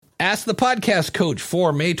Ask the Podcast Coach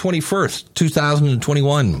for May 21st,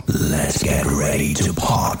 2021. Let's get ready to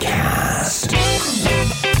podcast.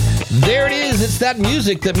 There it is. It's that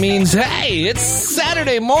music that means, hey, it's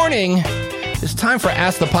Saturday morning. It's time for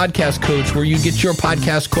Ask the Podcast Coach, where you get your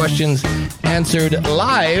podcast questions answered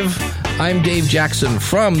live. I'm Dave Jackson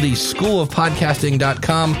from the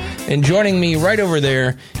schoolofpodcasting.com, and joining me right over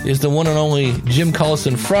there is the one and only Jim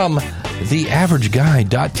Collison from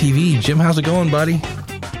theaverageguy.tv. Jim, how's it going, buddy?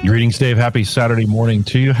 Greetings, Dave. Happy Saturday morning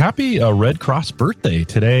to you. Happy Red Cross birthday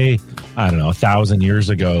today. I don't know, 1,000 years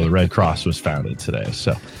ago, the Red Cross was founded today.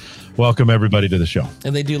 So welcome, everybody, to the show.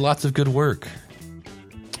 And they do lots of good work.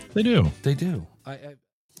 They do. They do.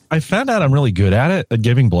 I found out I'm really good at it, at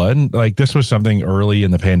giving blood. Like, this was something early in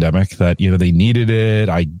the pandemic that, they needed it.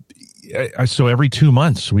 So every 2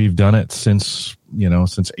 months we've done it since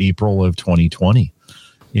April of 2020.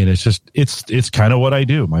 And it's kind of what I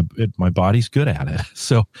do. My body's good at it.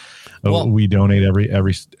 So we donate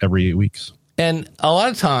every 8 weeks. And a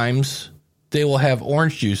lot of times they will have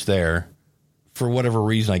orange juice there for whatever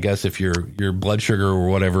reason, I guess, if your blood sugar or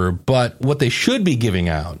whatever. But what they should be giving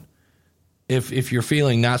out, if you're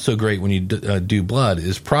feeling not so great when you do blood,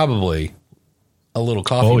 is probably a little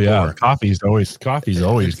coffee. Oh yeah, pour. Coffee's always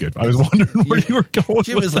good. I was wondering where you were going.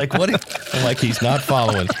 Jim is like, what? I'm like, he's not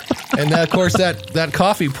following. And of course, that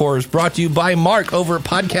coffee pour is brought to you by Mark over at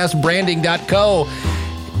podcastbranding.co.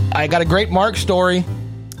 I got a great Mark story.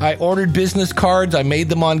 I ordered business cards. I made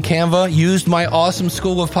them on Canva, used my awesome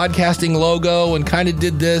School of Podcasting logo, and kind of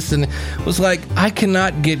did this, and was like, I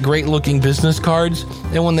cannot get great looking business cards.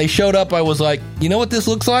 And when they showed up, I was like, you know what this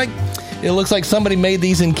looks like? It looks like somebody made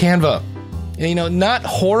these in Canva. And, not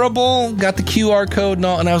horrible, got the QR code and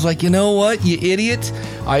all. And I was like, you know what, you idiot?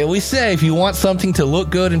 I always say, if you want something to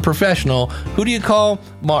look good and professional, who do you call?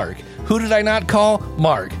 Mark. Who did I not call?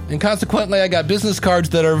 Mark. And consequently, I got business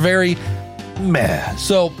cards that are very meh.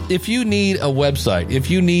 So if you need a website,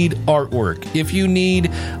 if you need artwork, if you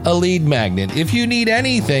need a lead magnet, if you need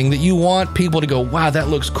anything that you want people to go, wow, that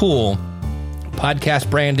looks cool,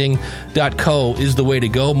 podcastbranding.co is the way to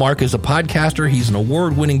go. Mark is a podcaster. He's an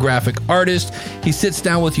award-winning graphic artist. He sits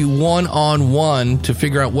down with you one-on-one to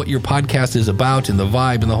figure out what your podcast is about and the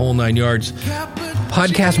vibe and the whole 9 yards.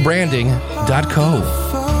 Podcastbranding.co.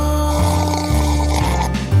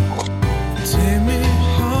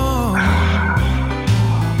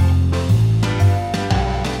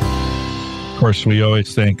 Of course, we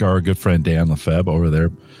always thank our good friend Dan Lefebvre over there.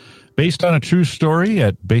 Based on a true story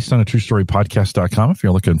at basedonatruestorypodcast.com. If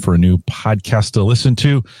you're looking for a new podcast to listen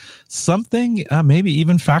to, something maybe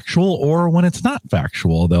even factual, or when it's not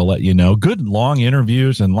factual, they'll let you know. Good long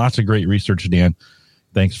interviews and lots of great research, Dan.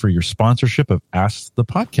 Thanks for your sponsorship of Ask the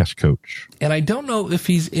Podcast Coach. And I don't know if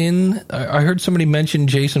he's in. I heard somebody mention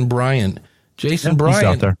Jason Bryant. Jason Bryant. He's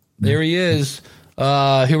out there. There he is.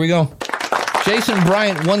 Here we go. Jason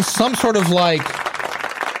Bryant won some sort of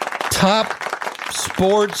top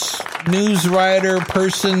sports news writer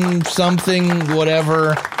person, something,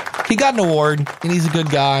 whatever. He got an award, and he's a good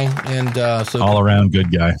guy, and so all around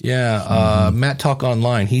good guy. Yeah, Matt Talk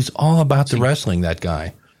Online. He's all about the wrestling. That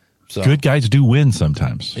guy. So good guys do win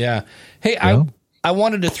sometimes. Yeah. Hey, I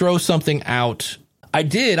wanted to throw something out. I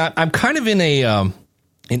did. I'm kind of in an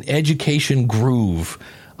education groove.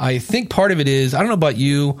 I think part of it is, I don't know about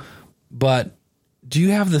you, but do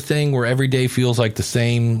you have the thing where every day feels like the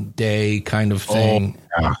same day kind of thing?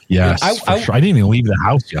 Oh, yes, sure. I didn't even leave the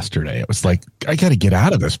house yesterday. It was like, I got to get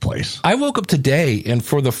out of this place. I woke up today and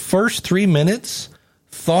for the first 3 minutes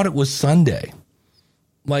thought it was Sunday.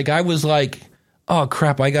 Like, I was like, oh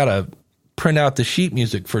crap, I got to print out the sheet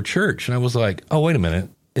music for church. And I was like, oh, wait a minute.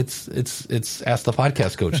 It's Ask the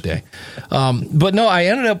Podcast Coach Day. But no, I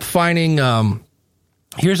ended up finding,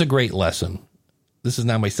 here's a great lesson. This is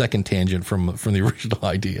now my second tangent from the original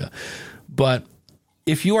idea. But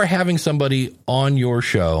if you are having somebody on your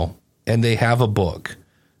show and they have a book,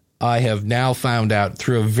 I have now found out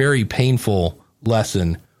through a very painful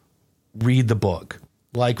lesson, read the book.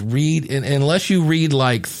 Like, read, and unless you read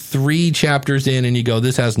like 3 chapters in and you go,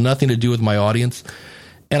 this has nothing to do with my audience.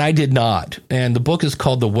 And I did not. And the book is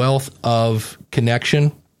called The Wealth of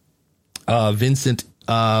Connection. Vincent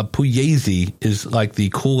Pugliese is like the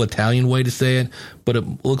cool Italian way to say it, but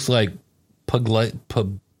it looks like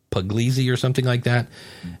Pugliese or something like that.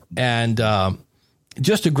 And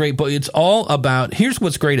just a great book. It's all about, here's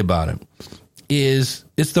what's great about it, is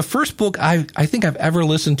it's the first book I think I've ever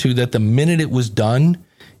listened to that the minute it was done,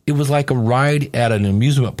 it was like a ride at an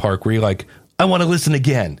amusement park where you're like, I want to listen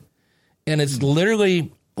again. And it's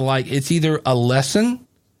literally like, it's either a lesson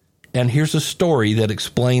and here's a story that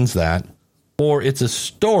explains that, or it's a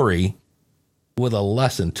story with a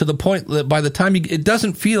lesson to the point that by the time it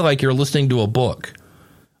doesn't feel like you're listening to a book.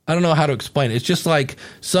 I don't know how to explain it. It's just like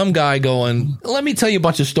some guy going, let me tell you a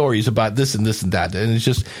bunch of stories about this and this and that. And it's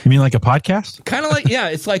just. You mean like a podcast? Kind of like, yeah,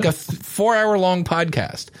 it's like a 4-hour long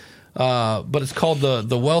podcast. But it's called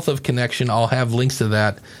The Wealth of Connection. I'll have links to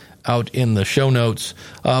that out in the show notes.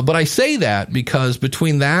 But I say that because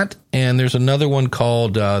between that and there's another one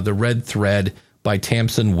called The Red Thread by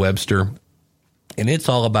Tamsin Webster. And it's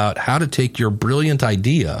all about how to take your brilliant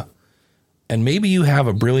idea. And maybe you have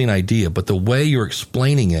a brilliant idea, but the way you're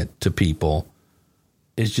explaining it to people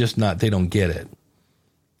is just not, they don't get it.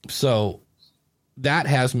 So that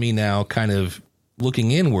has me now kind of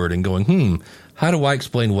looking inward and going, how do I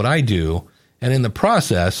explain what I do? And in the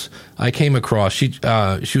process, I came across, she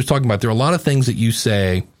was talking about there are a lot of things that you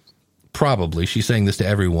say, probably, she's saying this to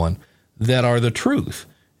everyone, that are the truth.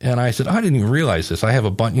 And I said, I didn't even realize this. I have a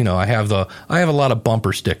bunch, I have a lot of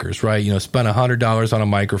bumper stickers, right? Spend $100 on a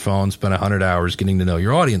microphone, spend 100 hours getting to know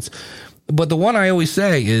your audience. But the one I always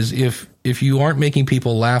say is if you aren't making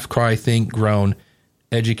people laugh, cry, think, groan,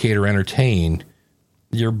 educate, or entertain,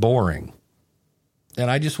 you're boring. And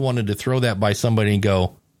I just wanted to throw that by somebody and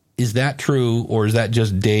go, is that true? Or is that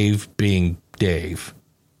just Dave being Dave?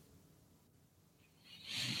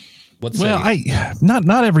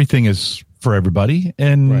 Not everything is for everybody.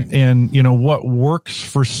 And, right. and what works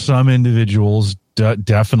for some individuals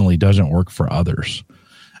definitely doesn't work for others.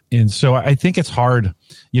 And so I think it's hard,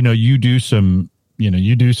 you do some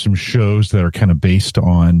shows that are kind of based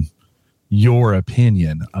on your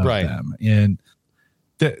opinion of right. them. And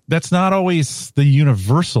that's not always the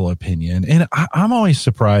universal opinion. And I'm always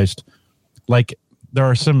surprised. Like there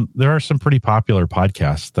are some pretty popular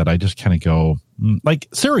podcasts that I just kind of go like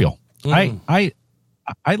Serial.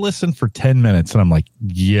 I listen for 10 minutes and I'm like,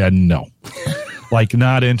 yeah, no, like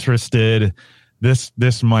not interested.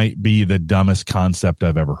 This might be the dumbest concept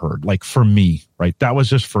I've ever heard. Like for me, right? That was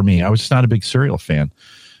just for me. I was just not a big Serial fan.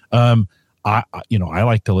 I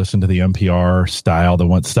like to listen to the NPR style, the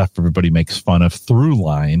one stuff everybody makes fun of.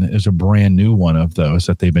 Throughline is a brand new one of those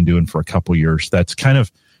that they've been doing for a couple years. That's kind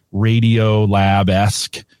of Radio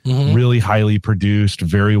Lab-esque, really highly produced,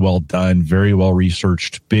 very well done, very well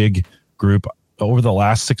researched, big group. Over the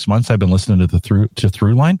last 6 months, I've been listening to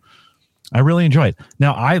Throughline. I really enjoy it.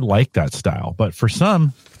 Now, I like that style, but for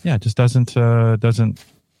some, it just doesn't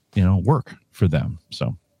work for them.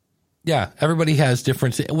 So. Yeah, everybody has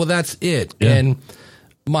different. Well, that's it. Yeah. And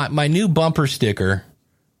my new bumper sticker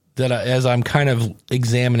that as I'm kind of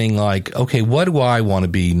examining, like, okay, what do I want to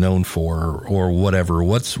be known for, or whatever?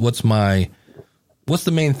 What's the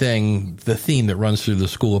main thing, the theme that runs through the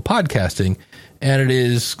School of Podcasting? And it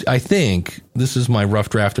is, I think, this is my rough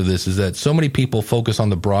draft of this, is that so many people focus on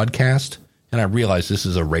the broadcast, and I realize this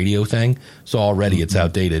is a radio thing, so already it's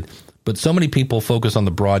outdated. But so many people focus on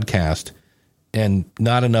the broadcast. And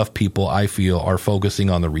not enough people, I feel, are focusing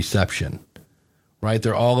on the reception, right?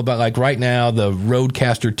 They're all about, like right now, the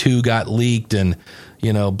Rodecaster 2 got leaked and,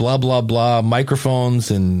 blah, blah, blah, microphones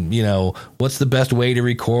and, what's the best way to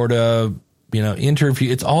record a, interview.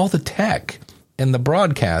 It's all the tech and the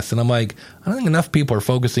broadcast. And I'm like, I don't think enough people are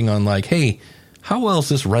focusing on like, hey, how well is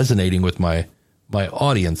this resonating with my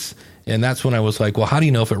audience? And that's when I was like, well, how do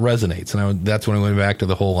you know if it resonates? And that's when I went back to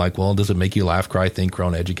the whole, like, well, does it make you laugh, cry, think,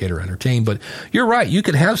 groan, educate, or entertain? But you're right. You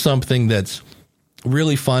could have something that's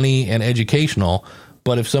really funny and educational,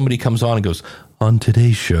 but if somebody comes on and goes, on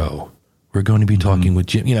today's show, we're going to be talking with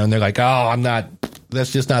Jim, and they're like, oh,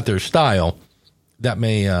 that's just not their style. That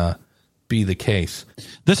may be the case.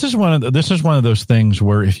 This is one of those things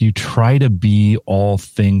where if you try to be all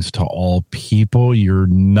things to all people, you're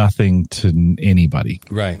nothing to anybody.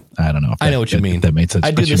 Right. I don't know. I know what you mean. That made sense.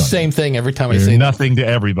 I do the same thing every time I say nothing to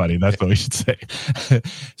everybody. That's what we should say.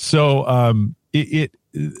 So,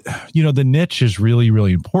 the niche is really,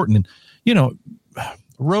 really important. And,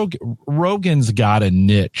 Rogan's got a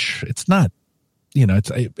niche. It's not,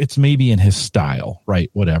 it's maybe in his style,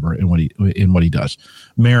 right? Whatever, in what he does.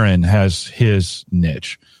 Marin has his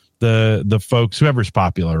niche. The folks, whoever's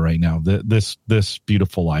popular right now, this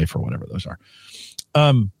Beautiful Life or whatever those are.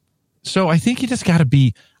 So I think you just got to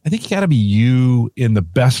be. I think you got to be you in the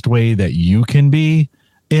best way that you can be,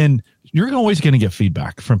 and you're always going to get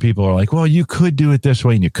feedback from people who are like, well, you could do it this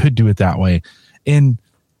way and you could do it that way, and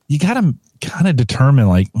you got to kind of determine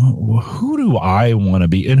like, who do I want to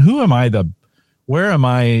be, and where am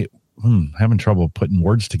I? Having trouble putting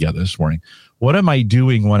words together this morning. What am I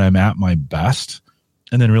doing when I'm at my best?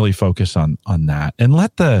 And then really focus on that, and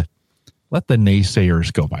let the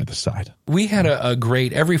naysayers go by the side. We had a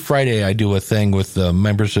great, every Friday I do a thing with the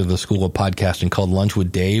members of the School of Podcasting called Lunch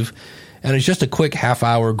with Dave. And it's just a quick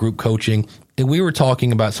half-hour group coaching. and we were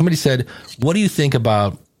talking about, somebody said, what do you think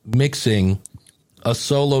about mixing a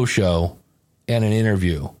solo show and an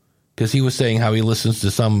interview? Because he was saying how he listens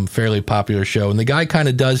to some fairly popular show, and the guy kind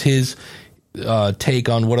of does his take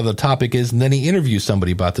on what the topic is, and then he interviews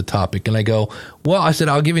somebody about the topic. And I go, well, I said,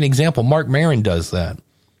 I'll give you an example. Mark Maron does that.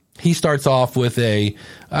 He starts off with I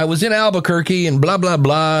was in Albuquerque and blah, blah,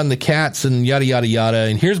 blah, and the cats and yada, yada, yada.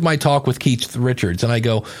 And here's my talk with Keith Richards. And I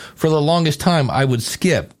go, for the longest time, I would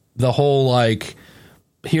skip the whole,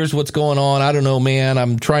 here's what's going on. I don't know, man.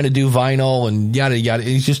 I'm trying to do vinyl and yada, yada.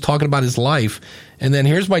 He's just talking about his life. And then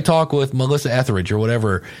here's my talk with Melissa Etheridge or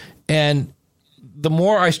whatever. And the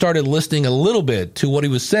more I started listening a little bit to what he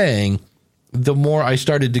was saying, the more I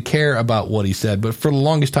started to care about what he said. But for the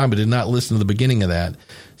longest time, I did not listen to the beginning of that.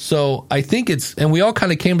 So I think and we all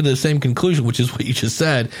kind of came to the same conclusion, which is what you just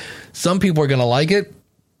said. Some people are going to like it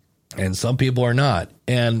and some people are not.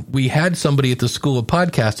 And we had somebody at the School of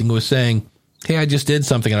Podcasting who was saying, hey, I just did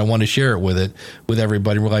something and I want to share it with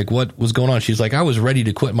everybody. We're like, what was going on? She's like, I was ready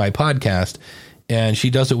to quit my podcast. And she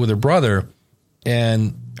does it with her brother.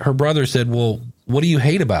 And her brother said, well, what do you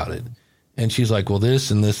hate about it? And she's like, well, this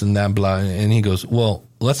and this and that, blah. And he goes, well,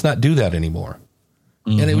 let's not do that anymore.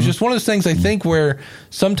 Mm-hmm. And it was just one of those things, I think, where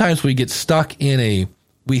sometimes we get stuck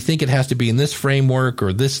we think it has to be in this framework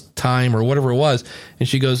or this time or whatever it was. And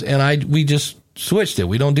she goes, we just switched it.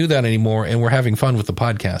 We don't do that anymore. And we're having fun with the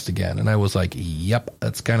podcast again. And I was like, yep,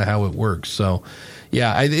 that's kind of how it works. So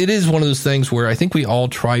yeah, it is one of those things where I think we all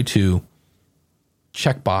try to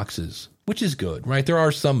check boxes, which is good, right? There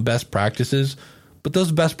are some best practices, but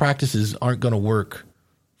those best practices aren't going to work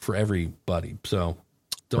for everybody. So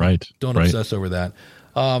don't obsess over that.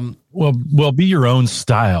 Well, be your own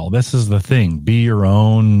style. This is the thing. Be your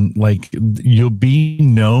own, you'll be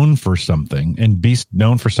known for something and be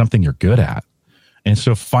known for something you're good at. And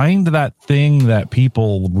so find that thing that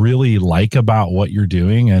people really like about what you're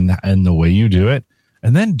doing and the way you do it,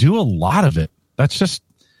 and then do a lot of it.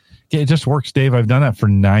 It just works, Dave. I've done that for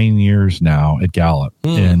 9 years now at Gallup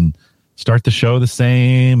and start the show the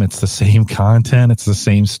same. It's the same content. It's the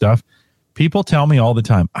same stuff. People tell me all the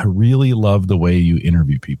time, I really love the way you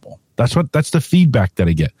interview people. That's the feedback that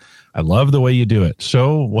I get. I love the way you do it.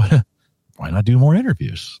 So why not do more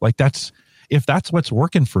interviews? If that's what's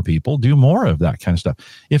working for people, do more of that kind of stuff.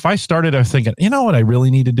 If I started, I was thinking, you know what I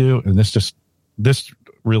really need to do? And this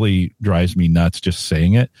really drives me nuts just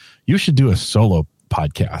saying it. You should do a solo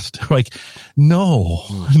podcast. No,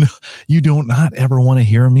 you do not ever want to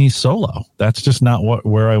hear me solo. That's just not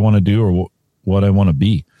where I want to do or what I want to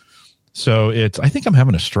be. So I think I'm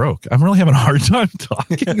having a stroke. I'm really having a hard time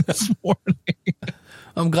talking this morning.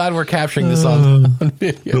 I'm glad we're capturing this on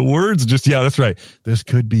video. The words that's right. This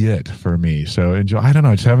could be it for me. So enjoy. I don't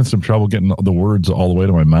know. Just having some trouble getting the words all the way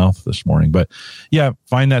to my mouth this morning. But yeah,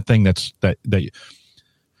 find that thing that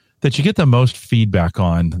you get the most feedback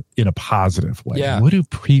on in a positive way. Yeah. What do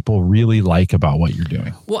people really like about what you're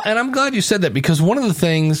doing? Well, and I'm glad you said that, because one of the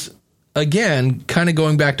things, again, kind of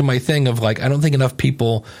going back to my thing of I don't think enough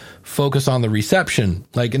people focus on the reception.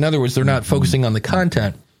 In other words, they're not focusing on the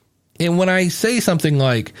content. And when I say something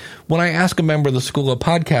when I ask a member of the School of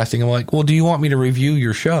Podcasting, I'm like, well, do you want me to review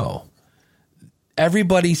your show?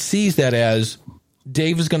 Everybody sees that as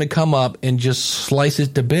Dave is going to come up and just slice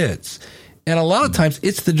it to bits. And a lot of times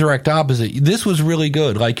it's the direct opposite. This was really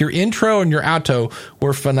good. Your intro and your outro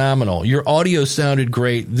were phenomenal. Your audio sounded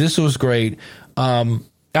great. This was great. I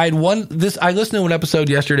listened to an episode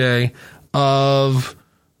yesterday of,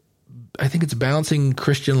 I think it's Balancing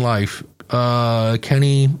Christian Life.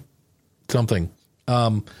 Kenny something.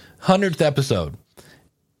 100th episode.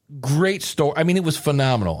 Great story. I mean, it was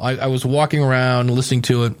phenomenal. I was walking around listening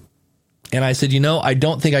to it, and I said, I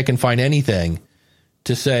don't think I can find anything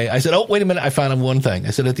to say. I said, oh, wait a minute. I found one thing.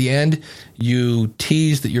 I said, at the end, you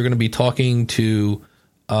teased that you're going to be talking to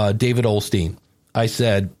David Olstein. I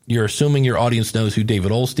said, you're assuming your audience knows who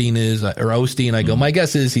David Olstein is, or Osteen. I go, my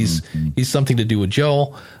guess is he's something to do with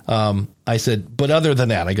Joel. I said, but other than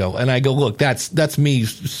that, I go, look, that's me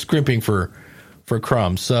scrimping for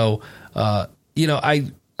crumbs. So, I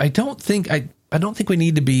don't think we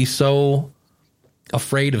need to be so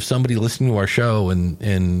afraid of somebody listening to our show,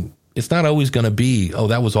 and it's not always going to be, oh,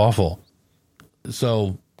 that was awful.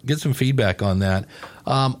 So get some feedback on that.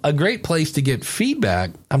 A great place to get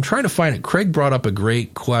feedback, I'm trying to find it. Craig brought up a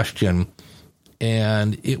great question,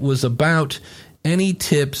 and it was about any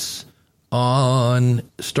tips on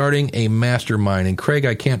starting a mastermind. And Craig,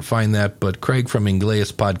 I can't find that, but Craig from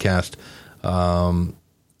Ingleus Podcast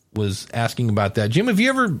was asking about that. Jim, have you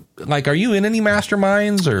ever, are you in any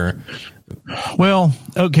masterminds, or Well,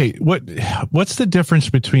 okay. What's the difference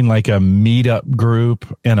between like a meetup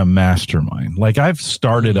group and a mastermind? Like I've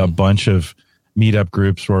started a bunch of meetup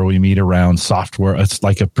groups where we meet around software. It's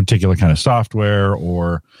like a particular kind of software,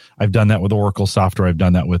 or I've done that with Oracle software. I've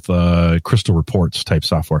done that with Crystal Reports type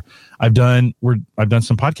software. I've done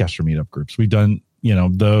some podcaster meetup groups. We've done,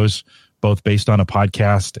 those both based on a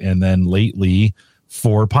podcast and then lately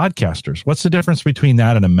for podcasters. What's the difference between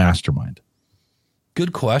that and a mastermind?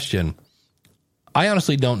 Good question. I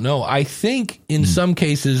honestly don't know. I think in some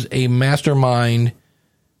cases a mastermind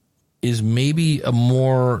is maybe a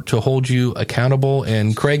more to hold you accountable,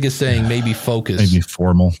 and Craig is saying maybe focus. Maybe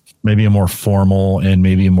formal, maybe a more formal and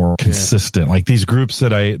maybe a more consistent. Like these groups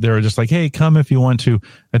they're just like, hey, come if you want to.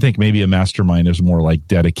 I think maybe a mastermind is more like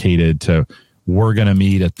dedicated to, we're going to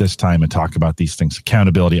meet at this time and talk about these things.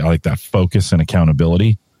 Accountability. I like that, focus and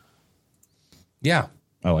accountability. Yeah.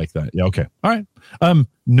 I like that. Yeah. Okay. All right.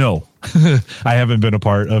 No, I haven't been a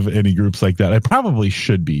part of any groups like that. I probably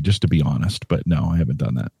should be, just to be honest, but no, I haven't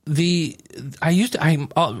done that.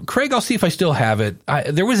 Craig, I'll see if I still have it.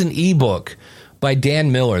 There was an ebook by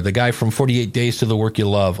Dan Miller, the guy from 48 Days to the Work You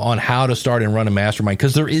Love, on how to start and run a mastermind.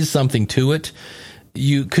 Cause there is something to it.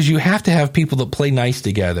 Cause you have to have people that play nice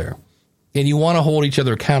together, and you want to hold each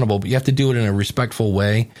other accountable, but you have to do it in a respectful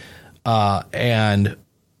way. And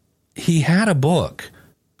he had a book.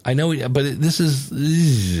 I know, but this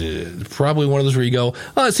is probably one of those where you go,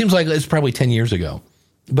 oh, it seems like it's probably 10 years ago.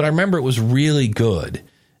 But I remember it was really good.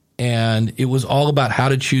 And it was all about how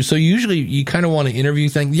to choose. So usually you kind of want to interview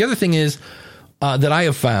things. The other thing is that I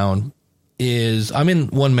have found is I'm in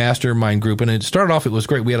one mastermind group, and it started off, it was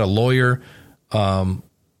great. We had a lawyer.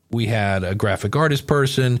 We had a graphic artist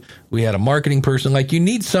person. We had a marketing person. Like, you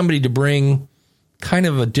need somebody to bring kind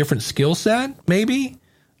of a different skill set, maybe.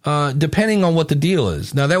 Depending on what the deal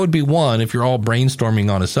is. Now, that would be one if you're all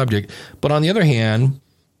brainstorming on a subject. But on the other hand,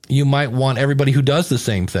 you might want everybody who does the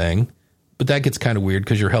same thing. But that gets kind of weird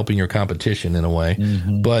because you're helping your competition in a way.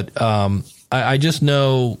 Mm-hmm. But I just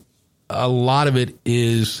know a lot of it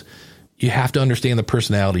is you have to understand the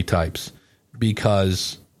personality types,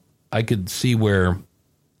 because I could see where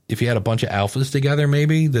if you had a bunch of alphas together,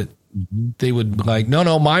 maybe that they would like,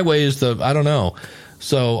 no, my way is I don't know.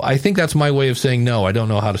 So I think that's my way of saying, no, I don't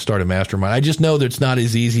know how to start a mastermind. I just know that it's not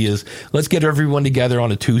as easy as let's get everyone together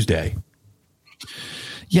on a Tuesday.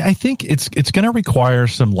 Yeah, I think it's going to require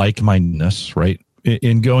some like-mindedness, right?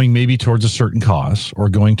 In going maybe towards a certain cause or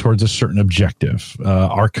going towards a certain objective.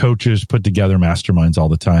 Our coaches put together masterminds all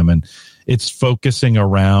the time, and it's focusing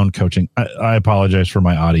around coaching. I apologize for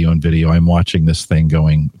my audio and video. I'm watching this thing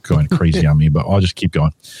going crazy on me, but I'll just keep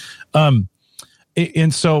going.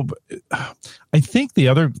 And so I think the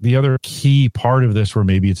other key part of this, where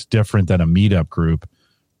maybe it's different than a meetup group,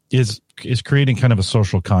 is creating kind of a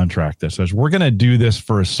social contract that says we're going to do this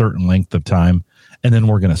for a certain length of time, and then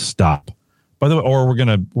we're going to stop. By the way, or we're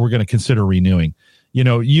going to consider renewing.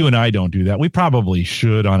 You and I don't do that. We probably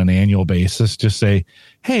should on an annual basis just say,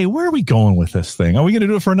 hey, where are we going with this thing? Are we going to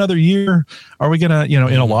do it for another year? Are we going to,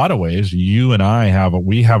 in a lot of ways, you and I have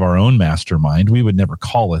our own mastermind. We would never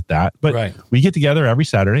call it that, but We get together every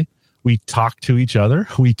Saturday. We talk to each other.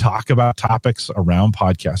 We talk about topics around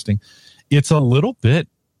podcasting. It's a little bit,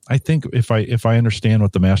 I think, if I understand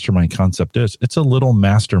what the mastermind concept is, it's a little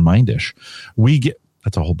mastermindish.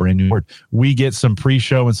 That's a whole brand new word. We get some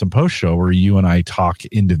pre-show and some post-show where you and I talk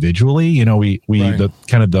individually. The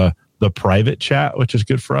kind of the private chat, which is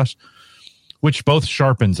good for us, which both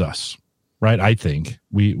sharpens us, right? I think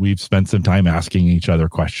we've spent some time asking each other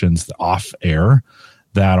questions off air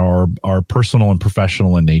that are personal and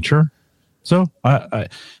professional in nature. So how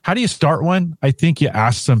do you start one? I think you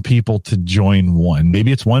ask some people to join one.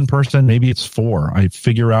 Maybe it's one person, maybe it's four. I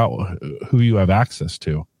figure out who you have access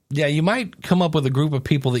to. Yeah, you might come up with a group of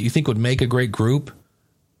people that you think would make a great group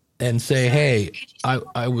and say, hey,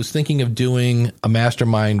 I was thinking of doing a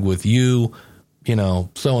mastermind with you,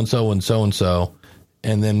 so-and-so and so-and-so.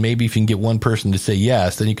 And then maybe if you can get one person to say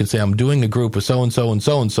yes, then you can say, I'm doing a group with so-and-so and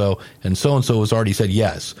so-and-so, and so-and-so has already said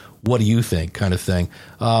yes. What do you think? Kind of thing.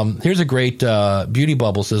 Here's a great Beauty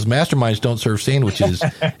Bubble says, masterminds don't serve sandwiches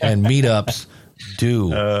and meetups do.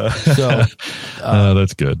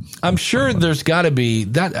 That's good. I'm sure there's got to be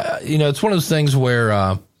that, it's one of those things where,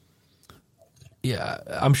 I'm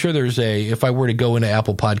sure if I were to go into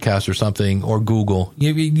Apple Podcasts or something, or Google,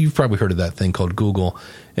 you've probably heard of that thing called Google,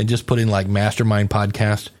 and just put in like mastermind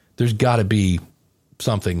podcast, there's got to be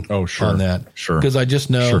something on that. Sure. Because I just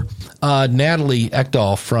know Natalie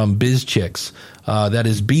Ekdahl from BizChix, that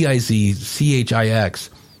is BIZCHIX,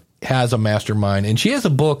 has a mastermind, and she has a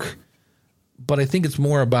book, but I think it's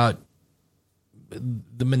more about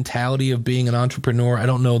the mentality of being an entrepreneur. I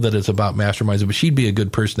don't know that it's about masterminds, but she'd be a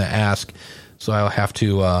good person to ask. So I'll have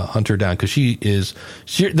to hunt her down because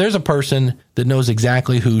there's a person that knows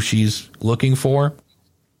exactly who she's looking for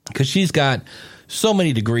because she's got so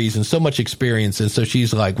many degrees and so much experience. And so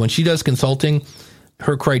she's like, when she does consulting,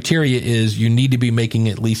 her criteria is you need to be making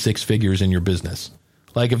at least 6 figures in your business.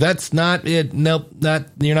 Like if that's not it, nope,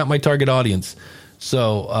 you're not my target audience.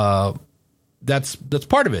 So that's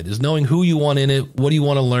part of it is knowing who you want in it. What do you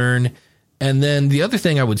want to learn? And then the other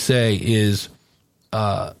thing I would say is,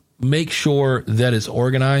 make sure that it's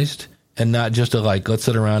organized and not just let's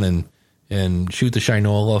sit around and shoot the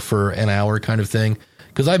shinola for an hour kind of thing.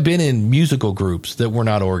 Because I've been in musical groups that were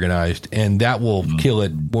not organized, and that will kill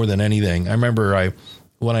it more than anything. I remember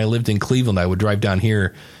when I lived in Cleveland, I would drive down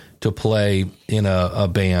here to play in a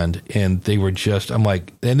band, and they were just, and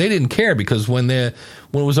they didn't care because when it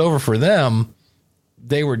was over for them,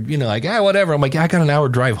 they were, whatever. I'm like, I got an hour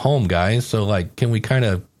drive home, guys. So can we kind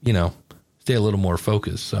of, stay a little more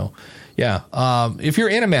focused. So yeah. If you're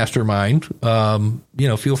in a mastermind,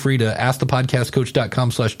 feel free to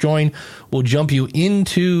askthepodcastcoach.com/join. We'll jump you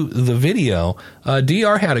into the video.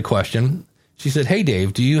 DR had a question. She said, "Hey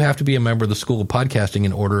Dave, do you have to be a member of the School of Podcasting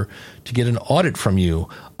in order to get an audit from you?"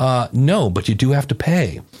 No, but you do have to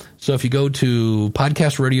pay. So if you go to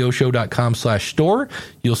podcastradioshow.com/store,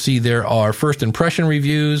 you'll see there are first impression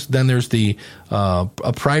reviews. Then there's a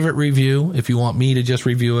private review if you want me to just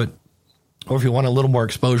review it. Or if you want a little more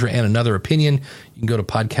exposure and another opinion, you can go to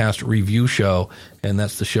Podcast Review Show, and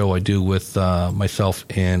that's the show I do with myself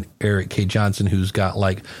and Eric K. Johnson, who's got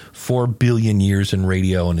 4 billion years in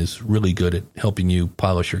radio and is really good at helping you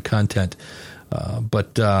polish your content.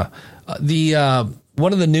 But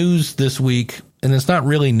one of the news this week, and it's not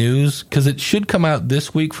really news because it should come out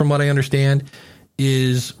this week from what I understand,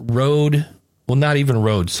 is not even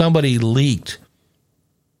Rode. Somebody leaked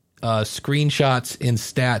screenshots and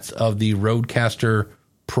stats of the Rodecaster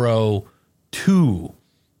Pro 2.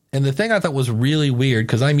 And the thing I thought was really weird,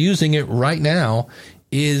 because I'm using it right now,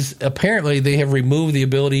 is apparently they have removed the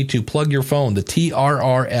ability to plug your phone, the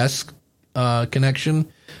TRRS connection.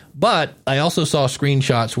 But I also saw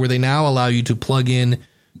screenshots where they now allow you to plug in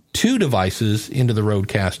 2 devices into the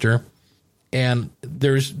Rodecaster. And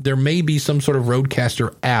there may be some sort of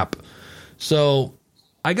Rodecaster app. So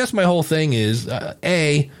I guess my whole thing is,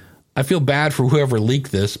 I feel bad for whoever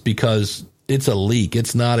leaked this because it's a leak.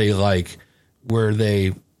 It's not where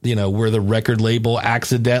they, where the record label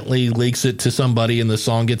accidentally leaks it to somebody and the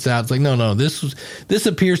song gets out. It's no, this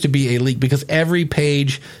appears to be a leak because every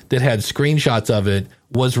page that had screenshots of it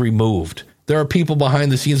was removed. There are people behind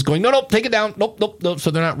the scenes going, no, take it down. Nope. So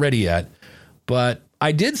they're not ready yet. But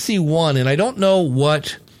I did see one, and I don't know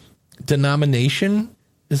what denomination.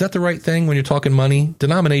 Is that the right thing when you're talking money?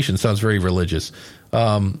 Denomination sounds very religious.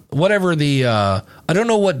 Whatever I don't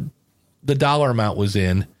know what the dollar amount was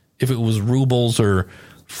in, if it was rubles or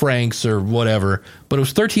francs or whatever, but it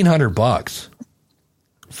was $1,300.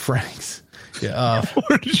 Francs. Yeah.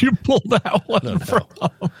 Where did you pull that one from?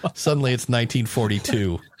 Suddenly it's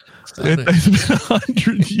 1942. It's been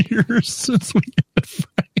 100 years since we had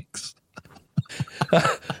francs.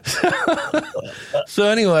 So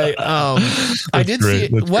anyway, I did see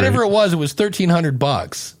it, whatever it was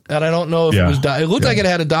 $1,300, and I don't know if it was. It looked like it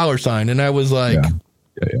had a dollar sign, and I was like,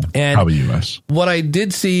 and probably US. What I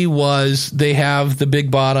did see was they have the Big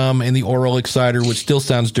Bottom and the Oral Exciter, which still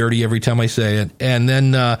sounds dirty every time I say it, and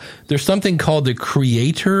then there's something called the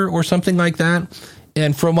Creator or something like that.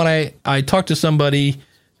 And from what I talked to somebody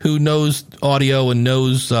who knows audio and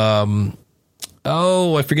knows, I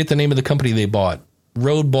forget the name of the company they bought.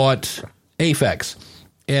 Rode bought Aphex,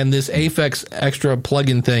 and this Aphex extra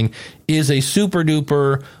plugin thing is a super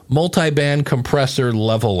duper multi-band compressor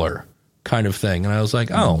leveler kind of thing. And I was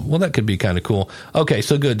like, oh, well, that could be kind of cool. Okay,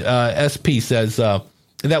 so good. SP says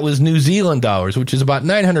that was New Zealand dollars, which is about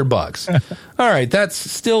 $900. All right, that's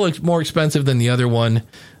still more expensive than the other one.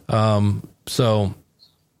 So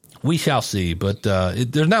we shall see. But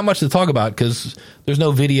there's not much to talk about because there's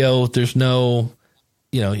no video. There's no,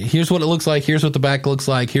 here's what it looks like. Here's what the back looks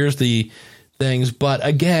like. Here's the things. But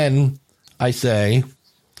again, I say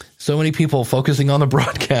so many people focusing on the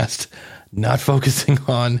broadcast, not focusing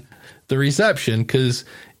on the reception, because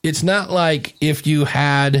it's not like if you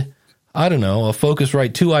had, I don't know, a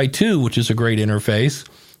Focusrite 2i2, which is a great interface,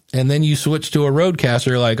 and then you switch to a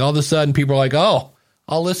Rodecaster, all of a sudden people are like, oh,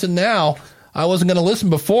 I'll listen now. I wasn't going to listen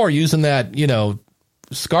before using that,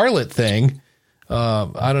 Scarlett thing.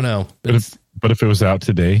 I don't know. But if it was out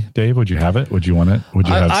today, Dave, would you have it? Would you want it? Would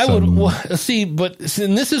you have I some? would well, see,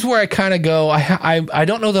 and this is where I kind of go. I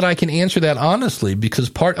don't know that I can answer that honestly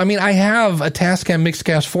because I have a Tascam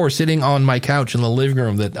Mixcast 4 sitting on my couch in the living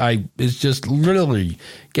room that is just literally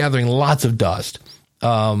gathering lots of dust.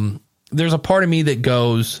 There's a part of me that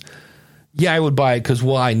goes, yeah, I would buy it because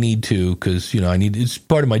I need to because it's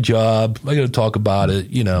part of my job. I got to talk about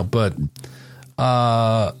it, but.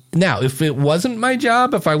 Now, if it wasn't my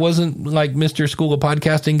job, if I wasn't like Mr. School of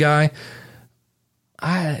Podcasting guy,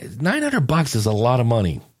 $900 is a lot of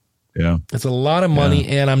money. Yeah. It's a lot of money.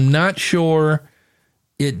 Yeah. And I'm not sure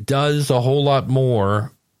it does a whole lot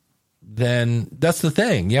more than that's the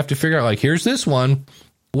thing. You have to figure out here's this one.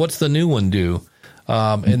 What's the new one do?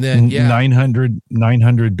 And then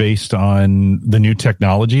 900 based on the new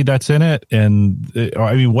technology that's in it. And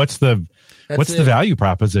what's the value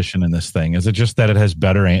proposition in this thing? Is it just that it has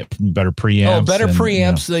better preamps? Oh, better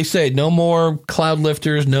preamps. They say no more cloud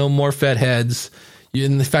lifters, no more FET heads.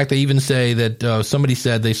 In the fact, they even say that somebody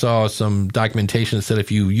said they saw some documentation that said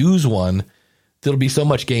if you use one, there'll be so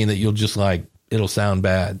much gain that you'll just it'll sound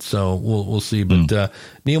bad. So we'll see. But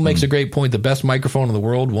Neil makes a great point. The best microphone in the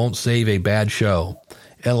world won't save a bad show.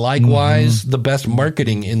 And likewise, the best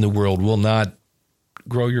marketing in the world will not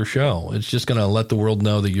grow your show. It's just going to let the world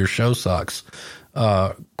know that your show sucks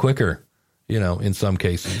quicker, in some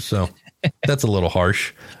cases. So that's a little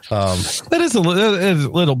harsh. That is a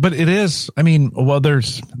little, but it is.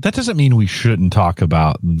 That doesn't mean we shouldn't talk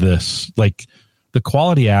about this. The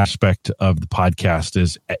quality aspect of the podcast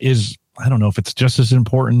is I don't know if it's just as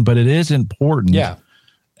important, but it is important. Yeah.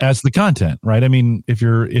 As the content, right? If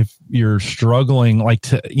you're struggling,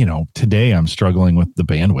 today I'm struggling with the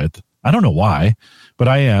bandwidth. I don't know why, but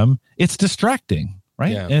I am. It's distracting,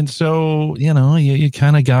 right? Yeah. And so, you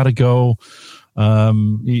kind of got to go,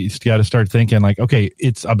 you got to start thinking okay,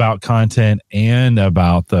 it's about content and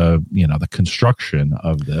about the construction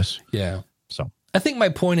of this. Yeah. So I think my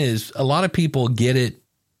point is a lot of people get it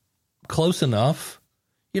close enough.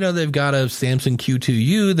 They've got a Samsung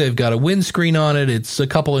Q2U, they've got a windscreen on it. It's a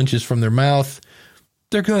couple inches from their mouth.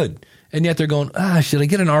 They're good. And yet they're going, should I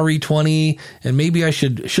get an RE20? And maybe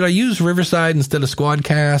should I use Riverside instead of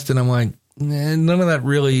Squadcast? And I'm like, none of that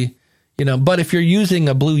really, but if you're using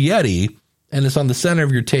a Blue Yeti and it's on the center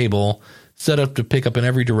of your table, set up to pick up in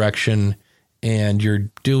every direction, and you're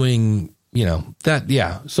doing, that,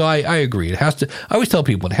 yeah. So I agree. It has to, I always tell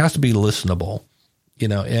people it has to be listenable,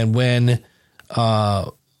 and when,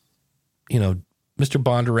 Mr.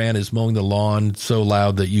 Bondurant is mowing the lawn so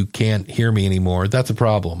loud that you can't hear me anymore, that's a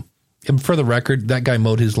problem. And for the record, that guy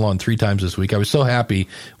mowed his lawn 3 times this week. I was so happy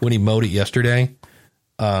when he mowed it yesterday.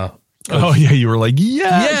 You were like,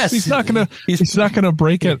 yes, he's not gonna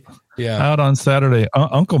break it out on Saturday.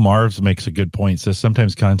 Uncle Marv's makes a good point. Says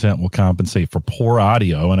sometimes content will compensate for poor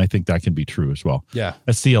audio, and I think that can be true as well. Yeah,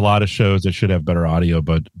 I see a lot of shows that should have better audio,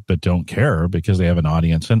 but don't care because they have an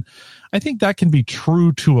audience, and I think that can be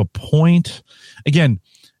true to a point. Again,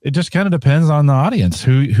 it just kind of depends on the audience.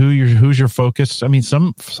 Who's your focus?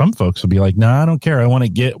 Some folks will be like, "Nah, I don't care. I want to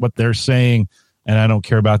get what they're saying, and I don't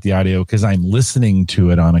care about the audio because I'm listening to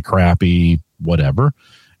it on a crappy whatever."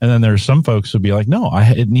 And then there's some folks who'll be like, "No,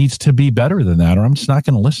 it needs to be better than that, or I'm just not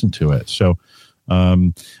going to listen to it." So,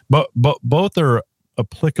 but both are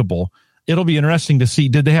applicable. It'll be interesting to see.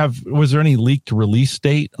 Was there any leaked release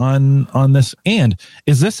date on this? And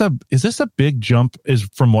is this a big jump? Is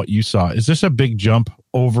from what you saw? Is this a big jump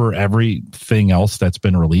over everything else that's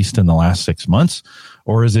been released in the last 6 months,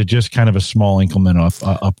 or is it just kind of a small increment of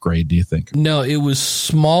upgrade? Do you think? No, it was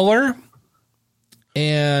smaller,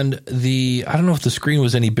 and I don't know if the screen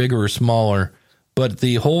was any bigger or smaller, but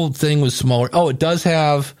the whole thing was smaller. Oh, it does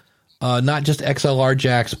have. Not just XLR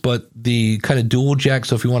jacks, but the kind of dual jack.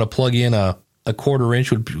 So if you want to plug in a 1/4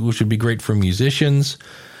 inch, which would be great for musicians.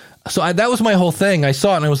 So that was my whole thing. I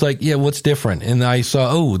saw it and I was like, yeah, what's different? And I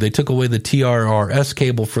saw, they took away the TRRS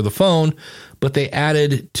cable for the phone, but they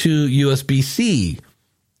added 2 USB-C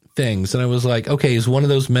things. And I was like, okay, is one of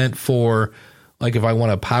those meant for if I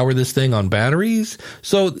want to power this thing on batteries?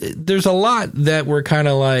 So there's a lot that we're kind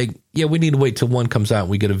of like, yeah, we need to wait till one comes out and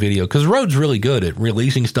we get a video. Because Rode's really good at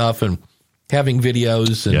releasing stuff and having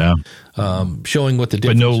videos and showing what the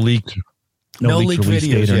difference. But no leaked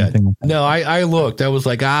videos yet. No, I looked. I was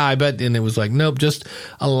like, I bet. And it was like, nope, just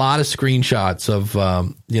a lot of screenshots of,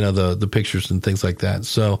 the pictures and things like that.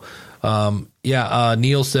 So,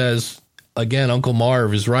 Neil says, again, Uncle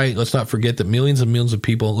Marv is right. Let's not forget that millions and millions of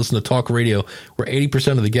people listen to talk radio where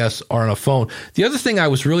 80% of the guests are on a phone. The other thing I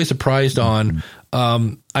was really surprised on,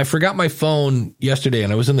 I forgot my phone yesterday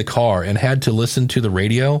and I was in the car and had to listen to the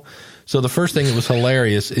radio. So the first thing that was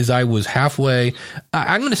hilarious is I was halfway.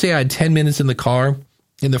 I'm going to say I had 10 minutes in the car.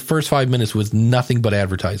 In the first 5 minutes was nothing but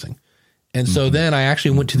advertising. And so then I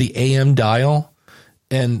actually went to the AM dial,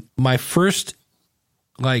 and my first,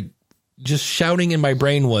 like, just shouting in my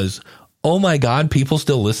brain was, oh my God, people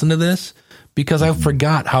still listen to this? Because I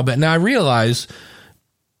forgot how bad. Now I realize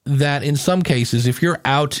that in some cases, if you're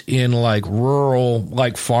out in like rural,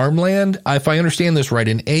 like farmland, if I understand this right,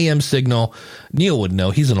 an AM signal, Neil would know,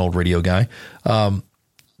 he's an old radio guy.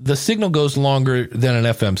 The signal goes longer than an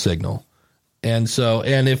FM signal. And so,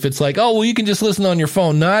 and if it's like, oh, well, you can just listen on your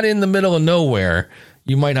phone, not in the middle of nowhere,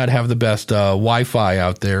 you might not have the best Wi-Fi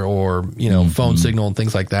out there, or, phone signal and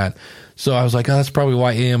things like that. So I was like, oh, that's probably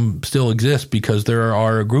why AM still exists, because there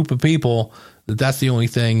are a group of people that's the only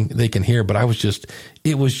thing they can hear. But it was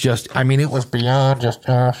beyond just,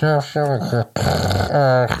 I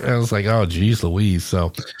was like, oh, geez, Louise.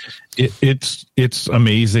 So it's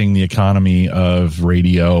amazing, the economy of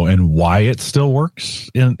radio and why it still works.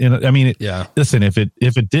 Listen, if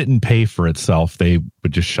it didn't pay for itself, they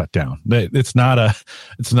would just shut down. It's not a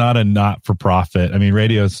not for profit. I mean,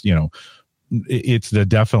 radio's, it's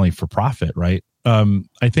definitely for profit, right?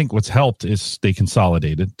 I think what's helped is they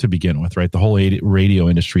consolidated to begin with, right? The whole radio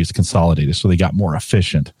industry is consolidated, so they got more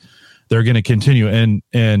efficient. They're going to continue, and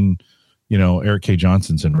Eric K.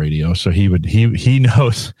 Johnson's in radio, so he would know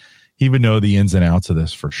the ins and outs of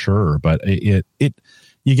this for sure. But you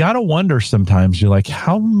got to wonder sometimes. You're like,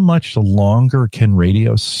 how much longer can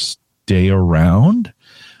radio stay around?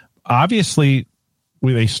 Obviously,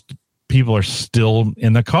 people are still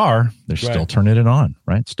in the car. They're still turning it on,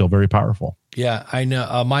 right? Still very powerful. Yeah, I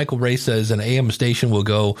know. Michael Ray says an AM station will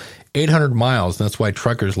go 800 miles. That's why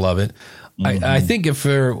truckers love it. I think if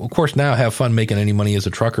they're, of course, now have fun making any money as a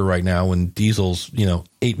trucker right now when diesel's,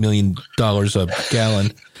 $8 million a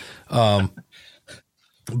gallon.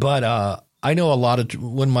 But I know a lot of,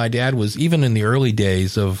 when my dad was, even in the early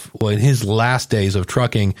days in his last days of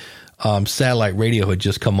trucking, satellite radio had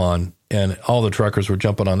just come on, and all the truckers were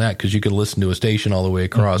jumping on that because you could listen to a station all the way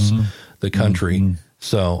across the country.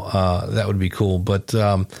 So that would be cool. But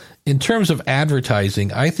in terms of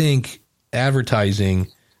advertising, I think advertising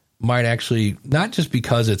might actually, not just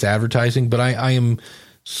because it's advertising, but I am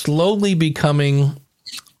slowly becoming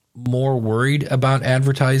more worried about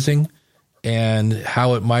advertising and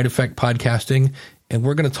how it might affect podcasting. And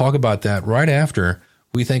we're going to talk about that right after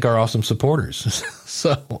we thank our awesome supporters.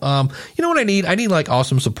 So, you know what I need? I need like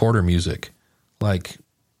awesome supporter music. Like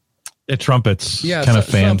trumpets, kind of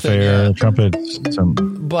fanfare, trumpets.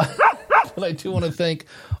 But I do want to thank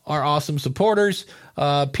our awesome supporters,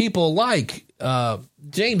 people like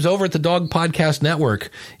James over at the Dog Podcast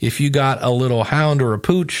Network. If you got a little hound or a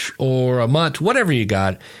pooch or a mutt, whatever you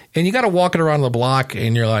got, and you got to walk it around the block,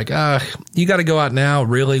 and you're like, you got to go out now,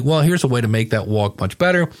 really? Well, here's a way to make that walk much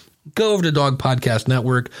better. Go over to Dog Podcast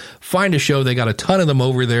Network, find a show. They got a ton of them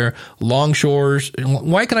over there. Long shows.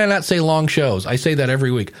 Why can I not say long shows? I say that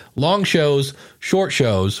every week. Long shows, short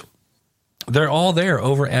shows. They're all there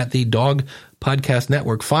over at the Dog Podcast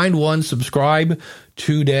Network. Find one, subscribe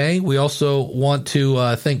today. We also want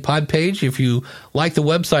to thank Podpage. If you like the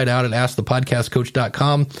website out at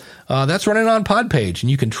askthepodcastcoach.com, that's running on Podpage,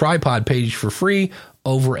 and you can try Podpage for free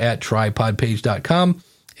over at trypodpage.com.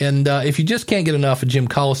 And if you just can't get enough of Jim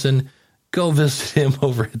Collison, go visit him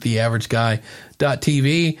over at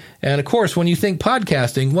theaverageguy.tv. And, of course, when you think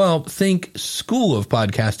podcasting, well, think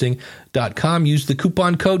schoolofpodcasting.com. Use the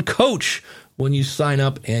coupon code COACH when you sign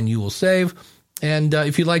up, and you will save. And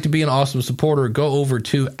if you'd like to be an awesome supporter, go over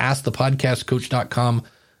to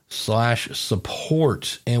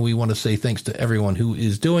askthepodcastcoach.com/support. And we want to say thanks to everyone who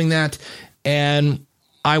is doing that. And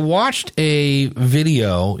I watched a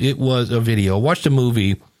video. I watched a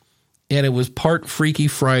movie, and it was part Freaky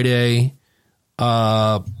Friday,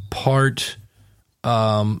 part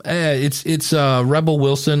it's Rebel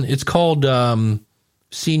Wilson. It's called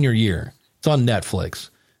Senior Year. It's on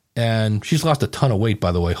Netflix, and she's lost a ton of weight,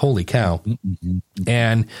 by the way. Holy cow!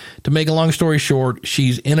 And to make a long story short,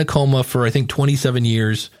 she's in a coma for I think 27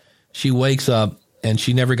 years. She wakes up, and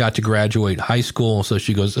she never got to graduate high school. So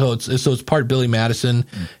she goes, it's part Billy Madison,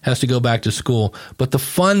 has to go back to school. But the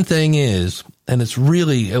fun thing is, and it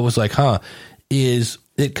was like, is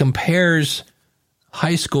it compares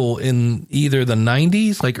high school in either the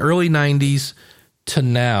 90s, like early 90s to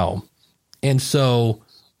now. And so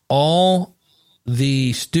all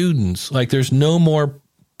the students, like there's no more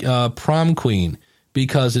prom queen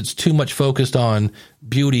because it's too much focused on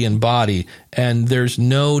beauty and body, and there's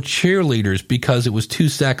no cheerleaders because it was too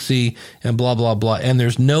sexy and blah, blah, blah. And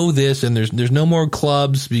there's no this, and there's no more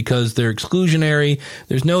clubs because they're exclusionary.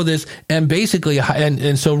 There's no this. And basically,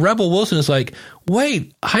 and so Rebel Wilson is like,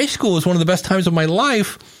 wait, high school was one of the best times of my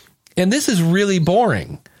life, and this is really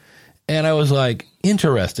boring. And I was like,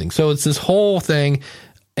 interesting. So it's this whole thing.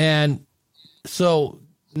 And so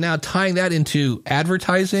now tying that into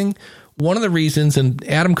advertising, one of the reasons, and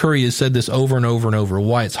Adam Curry has said this over and over and over,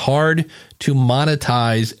 why it's hard to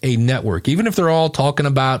monetize a network, even if they're all talking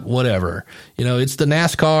about whatever. You know, it's the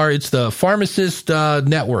NASCAR, it's the pharmacist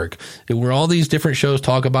network, where all these different shows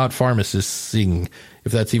talk about pharmacisting,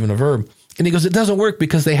 if that's even a verb. And he goes, it doesn't work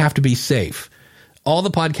because they have to be safe. All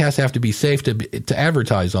the podcasts have to be safe to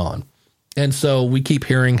advertise on. And so we keep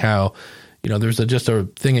hearing how, you know, there's just a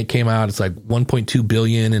thing that came out. It's like 1.2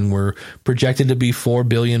 billion, and we're projected to be 4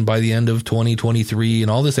 billion by the end of 2023, and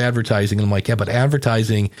all this advertising. And I'm like, yeah, but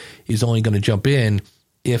advertising is only going to jump in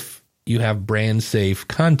if you have brand safe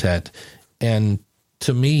content. And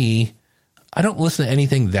to me, I don't listen to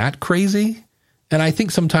anything that crazy. And I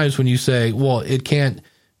think sometimes when you say, well, it can't,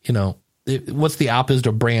 you know, what's the opposite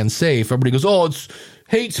of brand safe? Everybody goes, oh, it's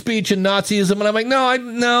hate speech and Nazism. And I'm like,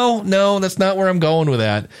 no, that's not where I'm going with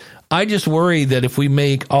that. I just worry that if we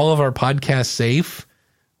make all of our podcasts safe,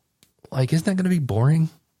 like, isn't that going to be boring?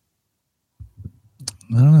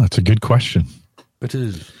 I don't know. It's a good question. It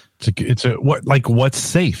is. What's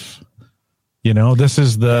safe? You know, this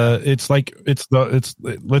is let's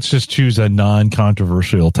just choose a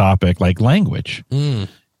non-controversial topic like language.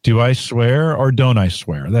 Do I swear or don't I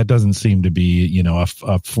swear? That doesn't seem to be, you know,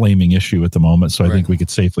 a flaming issue at the moment. So I think we could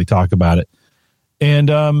safely talk about it. And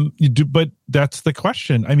but that's the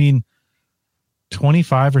question. I mean,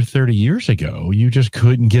 25 or 30 years ago, you just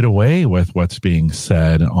couldn't get away with what's being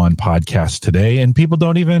said on podcasts today, and people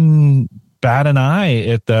don't even bat an eye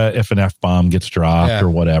at if an F-bomb gets dropped or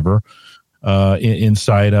whatever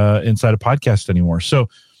inside a podcast anymore. So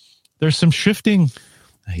there's some shifting.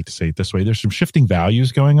 I hate to say it this way. There's some shifting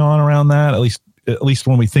values going on around that. At least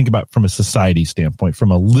when we think about from a society standpoint,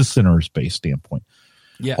 from a listener's base standpoint.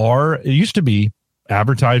 Yeah. Or it used to be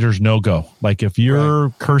advertisers no go. Like if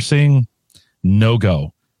you're cursing, no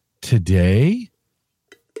go. Today,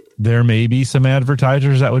 there may be some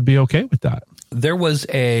advertisers that would be okay with that. There was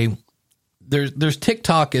there's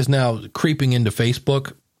TikTok is now creeping into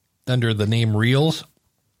Facebook under the name Reels.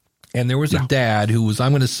 And there was a dad who was,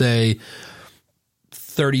 I'm going to say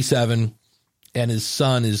 37, and his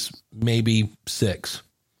son is maybe 6.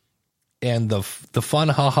 And the fun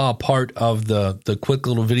haha part of the quick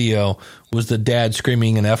little video was the dad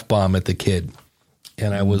screaming an F-bomb at the kid.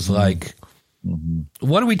 And I was like,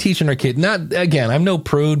 what are we teaching our kid? Not, again, I'm no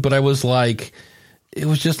prude, but I was like, it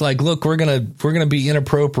was just like, look, we're going to be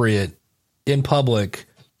inappropriate in public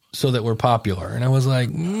so that we're popular. And I was like,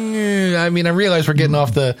 I mean, I realize we're getting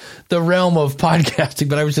off the realm of podcasting,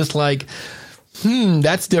 but I was just like,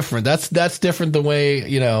 that's different. That's different the way,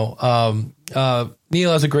 you know,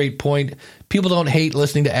 Neil has a great point. People don't hate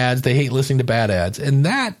listening to ads. They hate listening to bad ads. And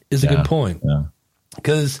that is a good point.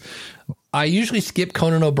 Because I usually skip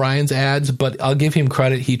Conan O'Brien's ads, but I'll give him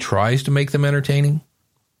credit. He tries to make them entertaining,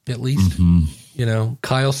 at least. You know,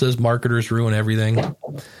 Kyle says marketers ruin everything.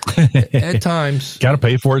 At times. Got to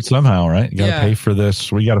pay for it somehow, right? You got to pay for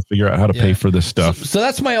this. We got to figure out how to pay for this stuff. So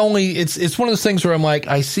that's my only, it's one of those things where I'm like,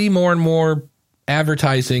 I see more and more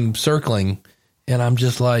advertising circling, and I'm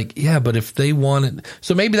just like, yeah, but if they want it,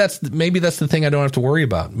 so maybe that's the thing I don't have to worry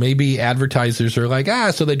about. Maybe advertisers are like,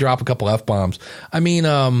 so they drop a couple F-bombs. I mean,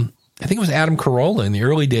 I think it was Adam Carolla in the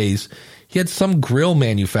early days. He had some grill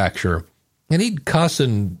manufacturer, and he'd cuss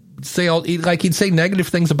and say he'd say negative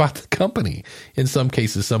things about the company. In some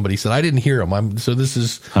cases, somebody said, I didn't hear him. So this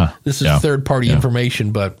is third party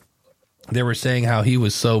information, but they were saying how he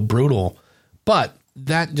was so brutal. But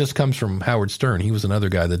that just comes from Howard Stern. He was another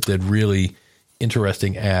guy that did really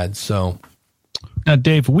interesting ads. So now,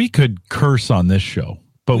 Dave, we could curse on this show,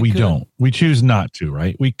 but we don't. We choose not to,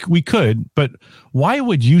 right? We could, but why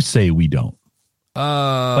would you say we don't?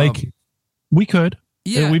 We could.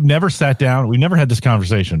 Yeah. We've never sat down. We've never had this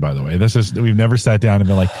conversation, by the way. We've never sat down and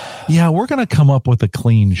been like, yeah, we're going to come up with a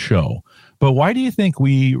clean show. But why do you think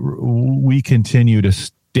we continue to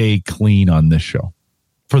stay clean on this show?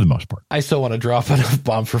 For the most part, I still want to drop an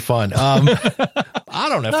F-bomb for fun. I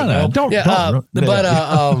don't have to know. Don't.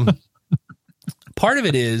 Part of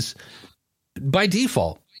it is by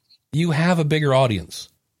default, you have a bigger audience.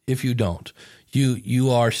 If you don't,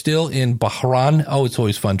 you are still in Bahrain. Oh, it's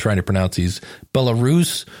always fun trying to pronounce these.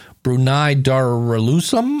 Belarus, Brunei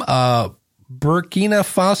Darussalam, Burkina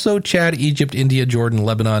Faso, Chad, Egypt, India, Jordan,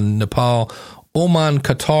 Lebanon, Nepal, Oman,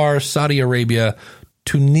 Qatar, Saudi Arabia,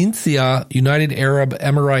 Tunisia, United Arab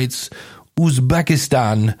Emirates,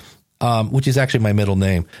 Uzbekistan, which is actually my middle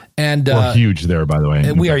name. And we're huge there, by the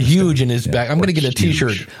way. We are huge in Uzbek. I'm going to get a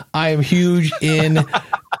T-shirt. I am huge in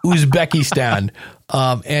Uzbekistan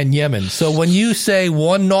and Yemen. So when you say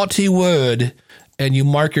one naughty word and you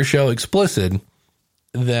mark your show explicit,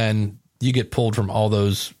 then you get pulled from all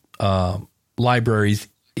those libraries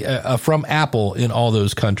from Apple in all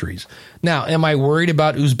those countries. Now, am I worried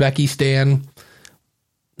about Uzbekistan?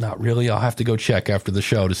 Not really. I'll have to go check after the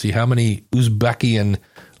show to see how many Uzbekian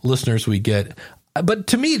listeners we get. But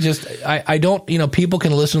to me, just I don't, people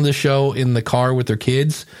can listen to the show in the car with their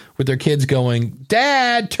kids going,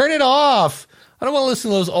 Dad, turn it off. I don't want to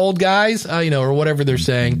listen to those old guys, or whatever they're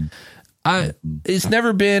saying. It's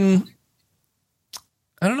never been,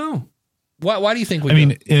 I don't know. Why do you think we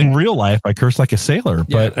do? In real life, I curse like a sailor,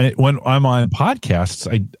 but when I'm on podcasts,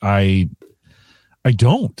 I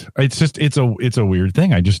don't. It's just it's a weird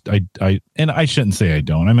thing. And I shouldn't say I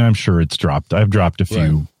don't. I'm sure it's dropped. I've dropped a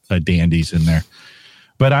few dandies in there,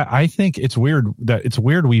 but I think it's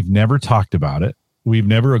weird we've never talked about it. We've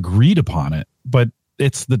never agreed upon it, but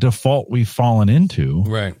it's the default we've fallen into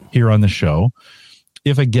here on the show.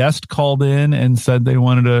 If a guest called in and said they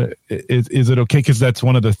wanted to, is it okay? Because that's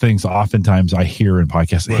one of the things oftentimes I hear in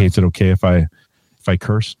podcasts. Hey, is it okay if I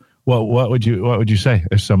curse? Well, what would you say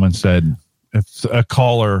if someone said, if a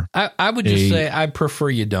caller? I would just say I prefer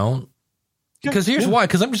you don't. Because here's why.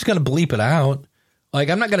 Because I'm just going to bleep it out. Like,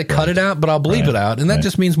 I'm not going to cut it out, but I'll bleep it out. And that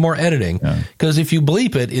just means more editing. Because if you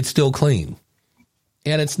bleep it, it's still clean.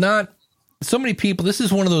 And it's not, so many people, this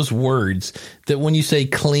is one of those words that when you say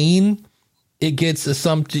clean, it gets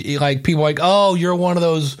assumption, like people are like, oh, you're one of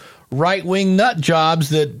those right-wing nut jobs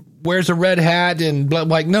that wears a red hat and blah,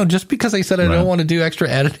 like, no, just because I said I don't want to do extra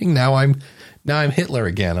editing, now I'm Hitler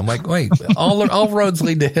again. I'm like, wait, all roads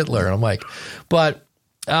lead to Hitler. And I'm like, but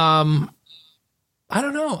I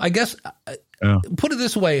don't know. I guess put it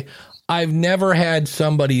this way. I've never had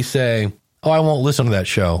somebody say, oh, I won't listen to that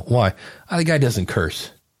show. Why? The guy doesn't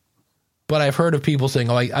curse. But I've heard of people saying,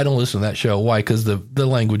 oh, I don't listen to that show. Why? Because the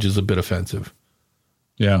language is a bit offensive.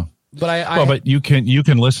 Yeah. But but you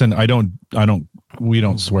can listen. We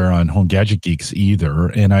don't swear on Home Gadget Geeks either.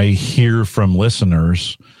 And I hear from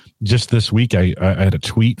listeners just this week. I had a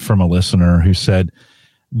tweet from a listener who said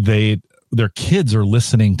their kids are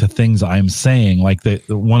listening to things I'm saying. Like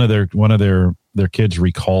one of their kids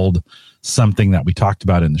recalled something that we talked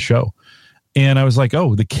about in the show. And I was like,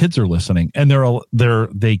 oh, the kids are listening, and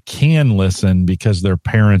they can listen because their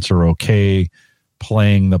parents are okay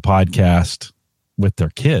playing the podcast with their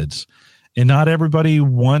kids. And not everybody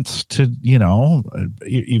wants to,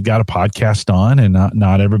 you've got a podcast on, and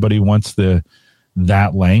not everybody wants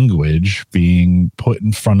that language being put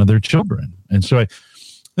in front of their children. And so I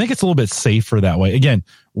think it's a little bit safer that way. Again,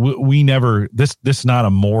 we never, this is not a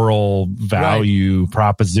moral value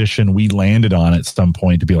proposition we landed on at some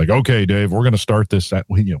point to be like, okay, Dave, we're going to start this.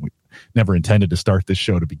 We never intended to start this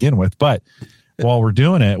show to begin with, but while we're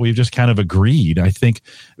doing it, we've just kind of agreed. I think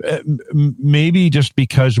maybe just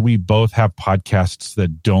because we both have podcasts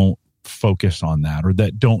that don't focus on that or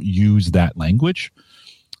that don't use that language,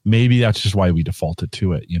 maybe that's just why we defaulted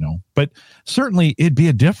to it, but certainly it'd be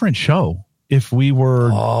a different show if we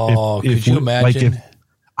were, could you imagine?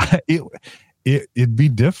 It'd be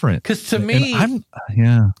different. Because to me, I'm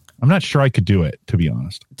not sure I could do it, to be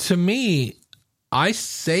honest. To me, I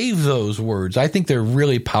save those words. I think they're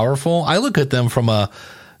really powerful. I look at them from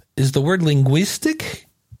is the word linguistic?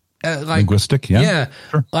 Linguistic, yeah. Yeah.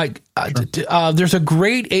 Sure. Like, there's a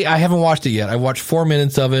great, I haven't watched it yet. I watched 4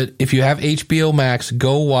 minutes of it. If you have HBO Max,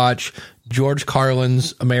 go watch George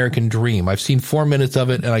Carlin's American Dream. I've seen 4 minutes of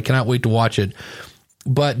it, and I cannot wait to watch it.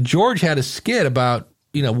 But George had a skit about,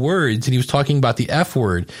 words, and he was talking about the F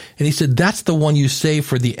word, and he said, that's the one you say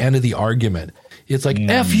for the end of the argument. It's like,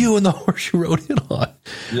 F you and the horse you rode in on.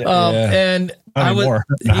 And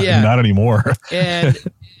not anymore. And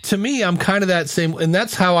to me, I'm kind of that same, and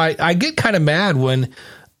that's how I get kind of mad when,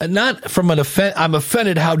 not from an I'm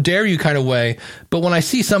offended, how dare you kind of way, but when I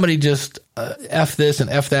see somebody just F this and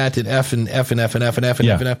F that and F and F and F and F and F and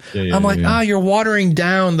F and F, I'm like, you're watering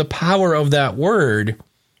down the power of that word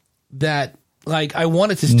that, like, I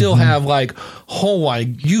want it to still have, like,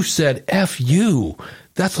 you said F you.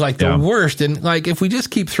 That's like the worst. And like, if we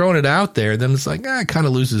just keep throwing it out there, then it's like, it kind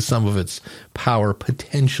of loses some of its power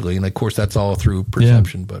potentially. And of course, that's all through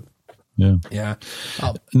perception, but yeah.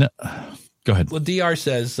 No, go ahead. Well, DR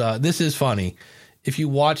says, this is funny. If you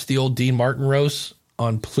watch the old Dean Martin roast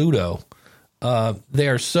on Pluto, they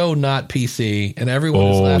are so not PC, and everyone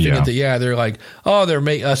is laughing at the. Yeah, they're like, oh, they're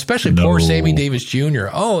making, especially poor Sammy Davis Jr.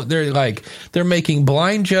 Oh, they're making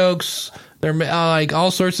blind jokes. They're like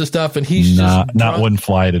all sorts of stuff, and he's just not wouldn't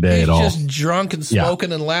fly today at all. He's just drunk and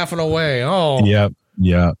smoking and laughing away. Oh,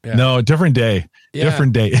 yeah. No, different day. Yeah.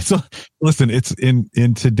 Different day. Listen, it's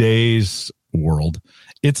in today's world.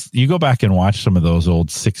 You go back and watch some of those old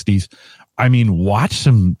 60s. I mean, watch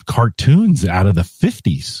some cartoons out of the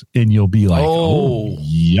 50s and you'll be like, oh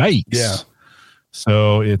yikes. Yeah.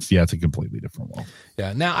 So it's a completely different world.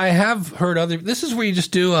 Yeah. Now I have heard this is where you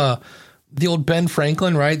just do the old Ben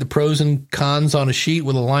Franklin, right? The pros and cons on a sheet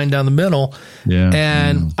with a line down the middle. Yeah.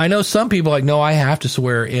 And I know some people are like, no, I have to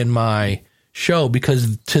swear in my show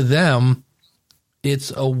because to them,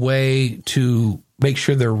 it's a way to make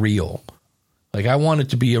sure they're real. Like I want it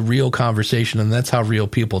to be a real conversation, and that's how real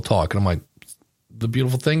people talk. And I'm like, the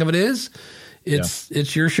beautiful thing of it is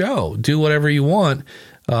it's your show. Do whatever you want.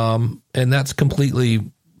 And that's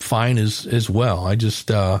completely fine as well. I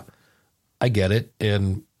just, I get it.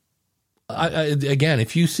 And I, again,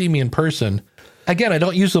 if you see me in person, again, I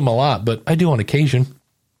don't use them a lot, but I do on occasion.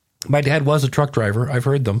 My dad was a truck driver. I've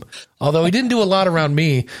heard them, although he didn't do a lot around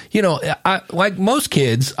me. You know, like most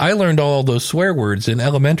kids, I learned all those swear words in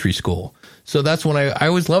elementary school. So that's when I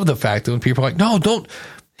always love the fact that when people are like, no, don't,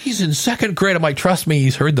 he's in second grade. I'm like, trust me,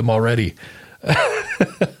 he's heard them already.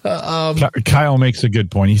 Kyle makes a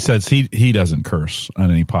good point. He says he doesn't curse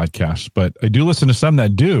on any podcast, but I do listen to some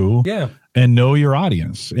that do. Yeah. And know your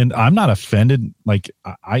audience. And I'm not offended. Like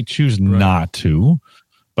I choose not to,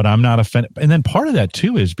 but I'm not offended. And then part of that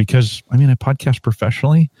too is because I podcast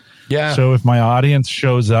professionally. Yeah. So if my audience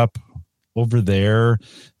shows up over there,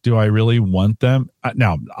 do I really want them?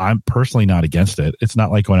 Now, I'm personally not against it. It's not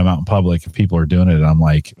like when I'm out in public, if people are doing it, I'm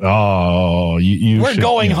like, oh, we're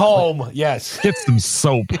going home. Yes. Get some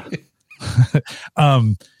soap.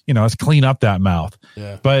 Let's clean up that mouth.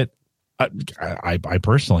 Yeah. But I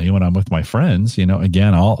personally, when I'm with my friends,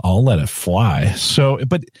 again, I'll let it fly. So,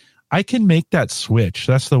 but I can make that switch.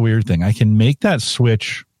 That's the weird thing. I can make that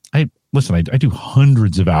switch. I do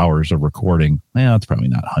hundreds of hours of recording. Well, it's probably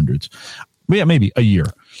not hundreds, but yeah, maybe a year.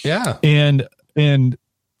 Yeah. And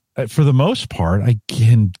for the most part, I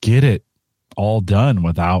can get it all done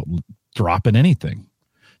without dropping anything.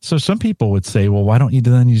 So some people would say, well, why don't you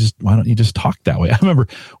just talk that way? I remember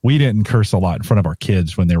we didn't curse a lot in front of our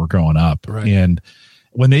kids when they were growing up. Right. And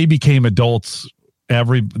when they became adults,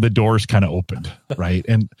 the doors kind of opened. Right.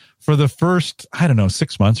 And for the first,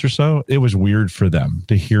 6 months or so, it was weird for them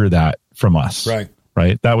to hear that from us. Right.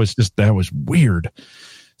 Right. That was weird.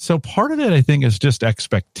 So part of it, I think, is just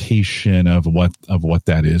expectation of what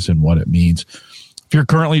that is and what it means. If you're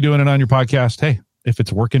currently doing it on your podcast, hey, if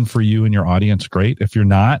it's working for you and your audience, great. If you're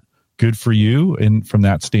not, good for you. And from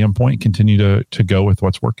that standpoint, continue to go with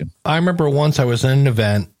what's working. I remember once I was in an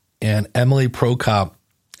event and Emily Prokop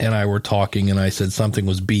and I were talking and I said something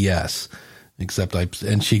was BS,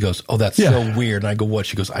 and she goes, oh, that's so weird. And I go, what?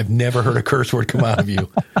 She goes, I've never heard a curse word come out of you.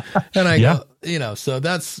 And I go, so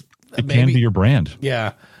that's it can be your brand.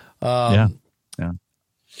 Yeah. Yeah.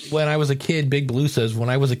 When I was a kid, Big Blue says, when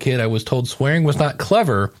I was a kid, I was told swearing was not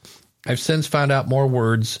clever. I've since found out more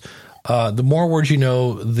words. The more words you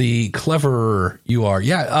know, the cleverer you are.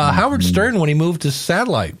 Yeah. Howard Stern, when he moved to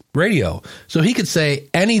satellite radio, so he could say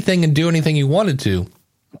anything and do anything he wanted to.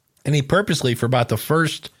 And he purposely, for about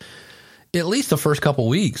at least the first couple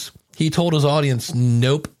weeks, he told his audience,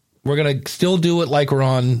 nope, we're going to still do it like we're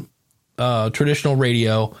on traditional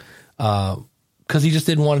radio. Because he just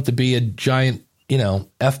didn't want it to be a giant,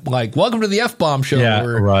 welcome to the F-bomb show. Yeah,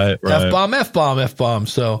 right. F-bomb.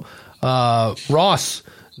 So Ross,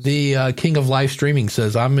 the king of live streaming,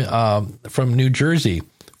 says, I'm from New Jersey.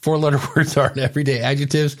 4-letter words aren't everyday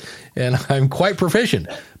adjectives, and I'm quite proficient.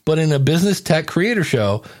 But in a business tech creator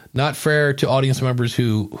show, not fair to audience members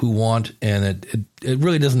who want, and it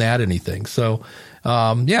really doesn't add anything. So,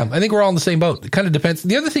 I think we're all in the same boat. It kind of depends.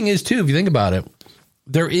 The other thing is, too, if you think about it,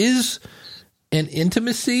 there is an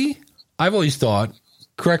intimacy. I've always thought,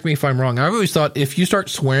 correct me if I'm wrong, I've always thought if you start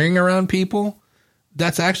swearing around people,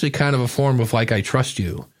 that's actually kind of a form of like, I trust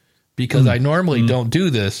you, because I normally don't do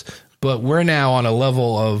this, but we're now on a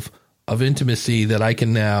level of intimacy that I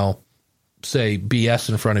can now say BS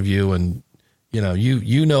in front of you. And,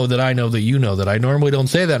 you know that I know that you know that I normally don't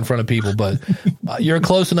say that in front of people, but you're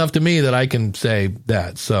close enough to me that I can say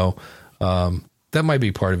that. So that might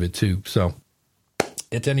be part of it too. So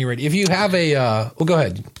at any rate, if you have go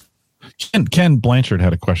ahead. Ken Blanchard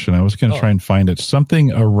had a question. I was going to try and find it.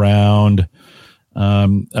 Something around,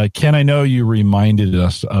 Ken, I know you reminded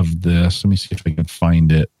us of this. Let me see if I can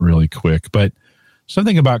find it really quick. But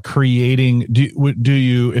something about creating. Do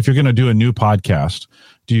you, if you're going to do a new podcast,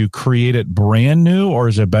 do you create it brand new, or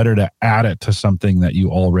is it better to add it to something that you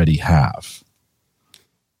already have?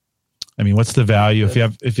 I mean, what's the value if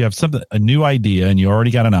you have something, a new idea, and you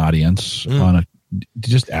already got an audience on a,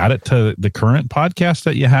 just add it to the current podcast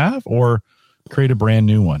that you have, or create a brand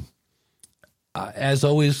new one? As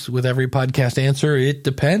always, with every podcast answer, it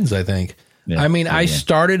depends, I think. Yeah, I mean, I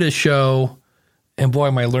started a show, and boy,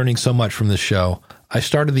 am I learning so much from this show. I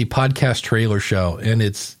started the podcast trailer show, and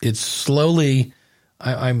it's slowly,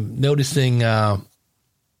 I'm noticing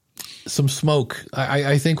some smoke.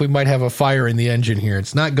 I think we might have a fire in the engine here.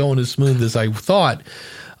 It's not going as smooth as I thought.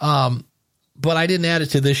 But I didn't add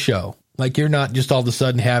it to this show. Like, you're not just all of a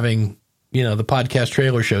sudden having, the podcast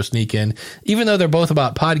trailer show sneak in, even though they're both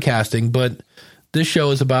about podcasting, but this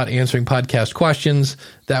show is about answering podcast questions.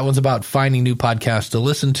 That one's about finding new podcasts to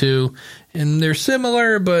listen to, and they're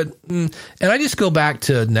similar, but, and I just go back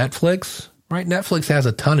to Netflix, right? Netflix has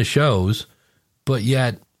a ton of shows, but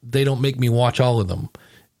yet they don't make me watch all of them.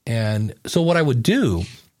 And so what I would do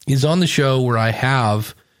is, on the show where I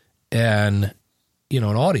have an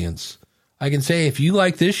audience, I can say, if you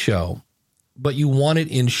like this show, but you want it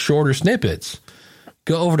in shorter snippets,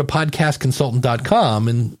 go over to podcastconsultant.com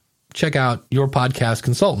and check out Your Podcast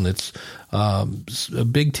Consultant. It's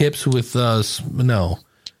big tips with small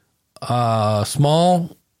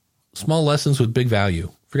lessons with big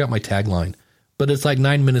value. Forgot my tagline, but it's like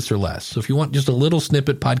 9 minutes or less. So if you want just a little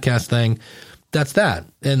snippet podcast thing, that's that.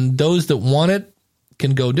 And those that want it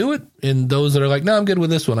can go do it. And those that are like, no, I'm good with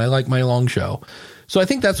this one, I like my long show. So I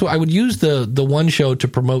think that's what I would use, the one show to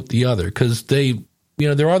promote the other, because they,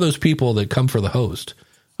 there are those people that come for the host.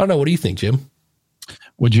 I don't know. What do you think, Jim?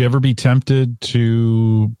 Would you ever be tempted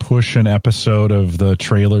to push an episode of the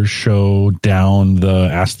trailer show down the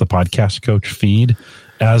Ask the Podcast Coach feed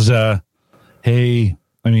as a, hey,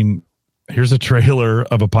 here's a trailer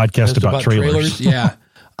of a podcast about trailers. Yeah.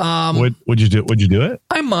 Would you do it?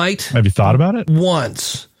 I might. Have you thought about it?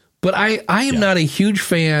 Once, but I am not a huge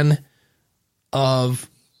fan of,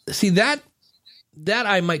 that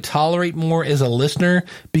I might tolerate more as a listener,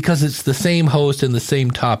 because it's the same host and the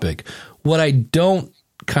same topic. What I don't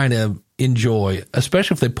kind of enjoy,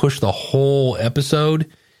 especially if they push the whole episode,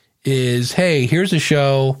 is, hey, here's a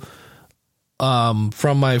show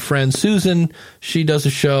from my friend Susan. She does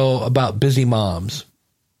a show about busy moms.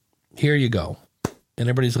 Here you go. And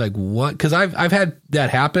everybody's like, what? Because I've had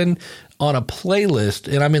that happen on a playlist,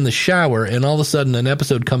 and I'm in the shower, and all of a sudden an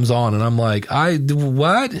episode comes on, and I'm like,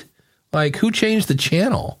 what? Like, who changed the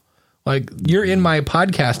channel? Like, you're in my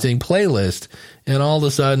podcasting playlist, and all of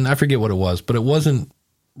a sudden, I forget what it was, but it wasn't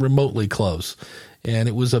remotely close. And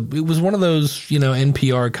it was one of those,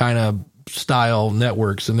 NPR kind of style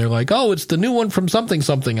networks, and they're like, oh, it's the new one from something.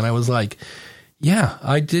 And I was like, yeah,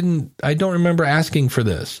 I don't remember asking for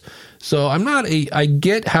this. So I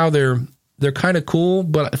get how they're kind of cool,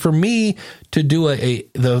 but for me to do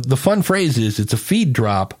the fun phrase is, it's a feed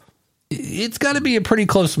drop. It's got to be a pretty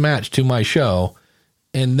close match to my show.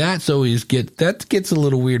 And that gets a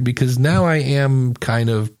little weird, because now I am kind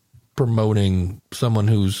of promoting someone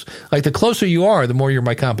who's like, the closer you are, the more you're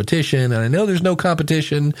my competition. And I know there's no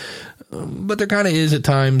competition, but there kind of is at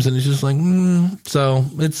times. And it's just like, so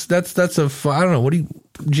I don't know.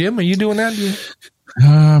 Jim, are you doing that?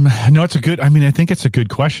 No, it's I think it's a good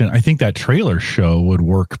question. I think that trailer show would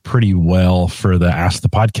work pretty well for the Ask the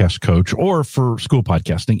Podcast Coach, or for school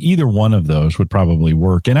podcasting. Either one of those would probably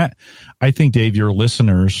work. And I think, Dave, your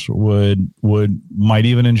listeners might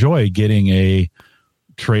even enjoy getting a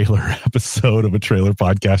trailer episode of a trailer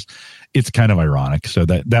podcast. It's kind of ironic. So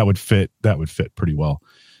that would fit pretty well.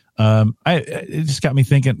 It just got me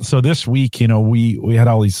thinking. So this week, we had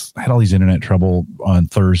all these internet trouble on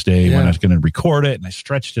Thursday when I was going to record it, and I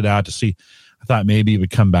stretched it out to see. I thought maybe it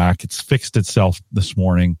would come back. It's fixed itself this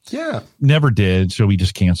morning. Yeah, never did. So we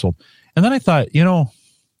just canceled. And then I thought,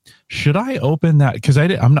 should I open that? Because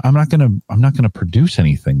I'm not going to produce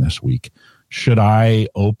anything this week. Should I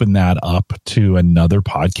open that up to another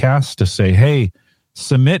podcast to say, hey,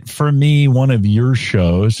 submit for me one of your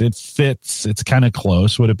shows? It fits. It's kind of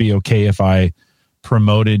close. Would it be okay if I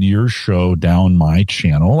promoted your show down my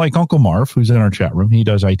channel? Like Uncle Marv, who's in our chat room, he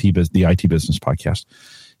does the IT Business Podcast.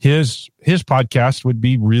 His podcast would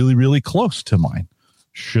be really, really close to mine.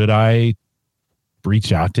 Should I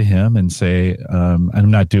reach out to him and say,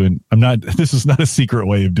 this is not a secret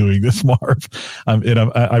way of doing this, Marv.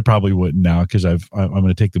 I probably wouldn't now, because I'm going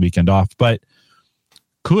to take the weekend off. But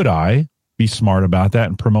could I be smart about that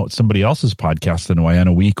and promote somebody else's podcast in a way on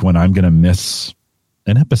a week when I'm going to miss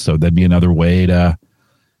an episode? That'd be another way to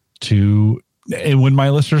and when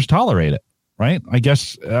my listeners tolerate it, right? I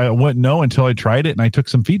guess I wouldn't know until I tried it and I took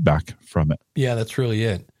some feedback from it. Yeah, that's really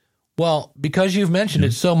it. Well, because you've mentioned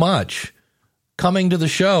it so much, coming to the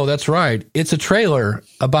show, that's right. It's a trailer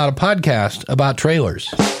about a podcast about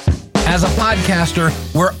trailers. As a podcaster,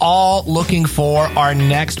 we're all looking for our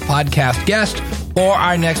next podcast guest or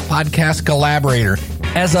our next podcast collaborator.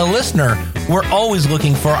 As a listener, we're always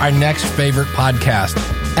looking for our next favorite podcast.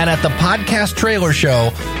 And at the Podcast Trailer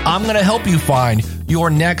Show, I'm going to help you find your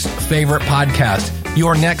next favorite podcast,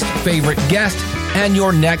 your next favorite guest, and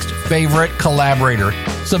your next favorite collaborator.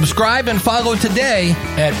 Subscribe and follow today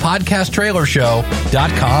at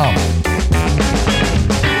podcasttrailershow.com.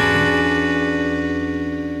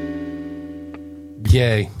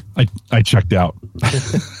 Yay. I checked out.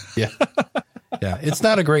 Yeah. Yeah. It's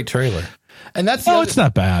not a great trailer. And that's it's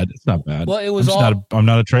not bad. It's not bad. Well, it was I'm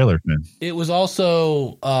not a trailer fan. It was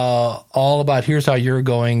also all about here's how you're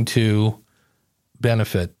going to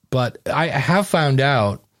benefit. But I have found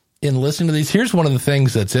out in listening to these, here's one of the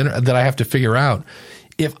things that I have to figure out.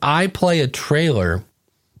 If I play a trailer,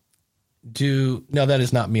 that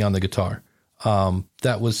is not me on the guitar.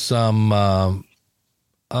 That was some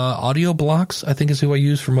Audio Blocks, I think is who I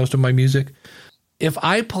use for most of my music. If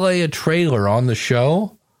I play a trailer on the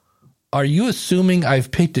show, are you assuming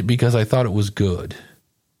I've picked it because I thought it was good?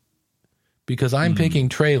 Because I'm picking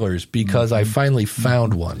trailers because I finally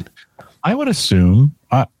found one. I would assume.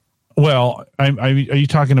 Are you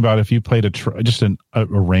talking about if you played a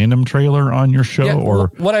random trailer on your show? Yeah,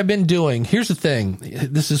 or what I've been doing? Here's the thing.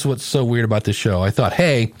 This is what's so weird about this show. I thought,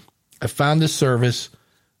 hey, I found this service.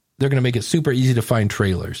 They're going to make it super easy to find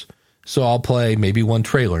trailers. So I'll play maybe one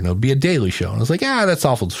trailer and it'll be a daily show. And I was like, that's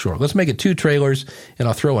awful short. Let's make it 2 trailers and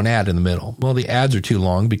I'll throw an ad in the middle. Well, the ads are too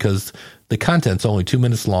long because the content's only 2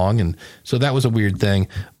 minutes long. And so that was a weird thing.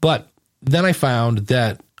 But then I found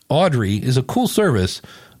that Audrey is a cool service,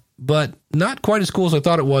 but not quite as cool as I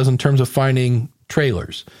thought it was in terms of finding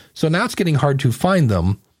trailers. So now it's getting hard to find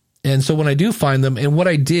them. And so when I do find them, and what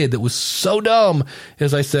I did that was so dumb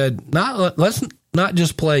is I said, let's not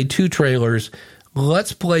just play 2 trailers.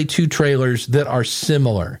 Let's play 2 trailers that are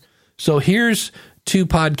similar. So here's 2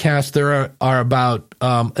 podcasts that are about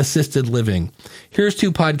assisted living. Here's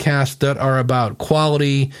 2 podcasts that are about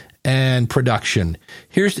quality and production.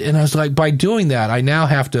 And I was like, by doing that, I now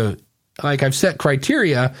have to, I've set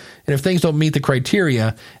criteria, and if things don't meet the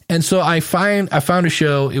criteria, and so I found a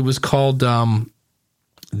show. It was called something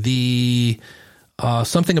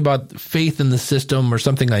about faith in the system or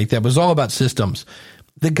something like that. It was all about systems.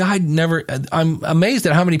 The guy I'm amazed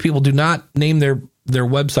at how many people do not name their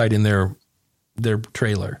website in their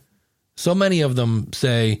trailer. So many of them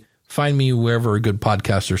say, find me wherever a good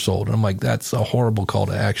podcasts are sold. And I'm like, that's a horrible call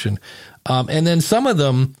to action. And then some of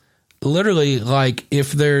them literally, like,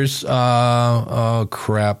 if there's, if I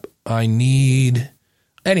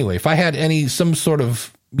had some sort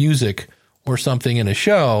of music or something in a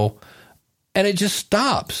show and it just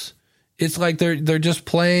stops. It's like they're just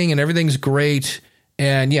playing and everything's great.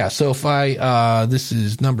 And yeah, so if this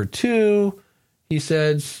is number 2, he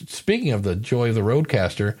said, speaking of the joy of the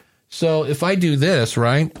Roadcaster. So if I do this,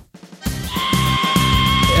 right?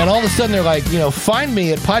 And all of a sudden they're like, find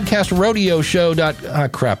me at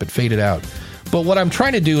podcastrodeoshow. Crap, it faded out. But what I'm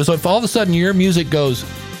trying to do is if all of a sudden your music goes,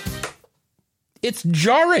 it's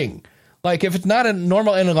jarring. Like if it's not a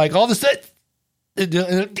normal, and like all of a sudden,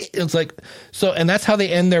 it's like, so, and that's how they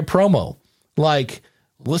end their promo. Like,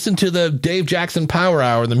 listen to the Dave Jackson Power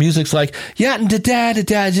Hour. The music's like, yeah, and it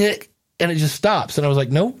just stops. And I was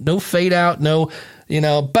like, no fade out, no,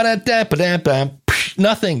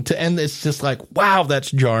 nothing to end. It's just like, wow,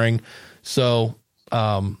 that's jarring. So,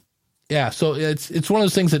 so it's one of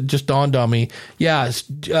those things that just dawned on me. Yeah,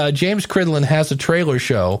 James Cridlin has a trailer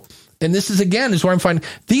show, and this is where I'm finding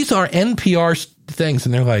these are NPR things,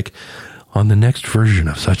 and they're like, on the next version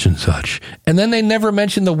of such and such. And then they never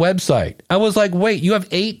mentioned the website. I was like, wait, you have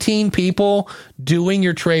 18 people doing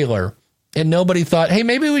your trailer and nobody thought, hey,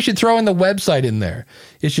 maybe we should throw in the website in there.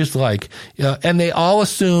 It's just like, and they all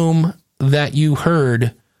assume that you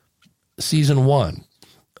heard season 1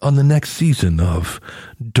 on the next season of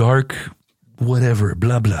Dark, whatever,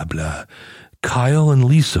 blah, blah, blah. Kyle and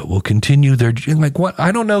Lisa will continue their, like, what?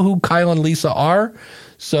 I don't know who Kyle and Lisa are.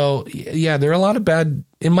 So yeah, there are a lot of bad,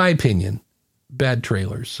 in my opinion, bad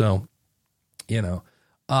trailers. So,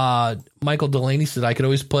 Michael Delaney said I could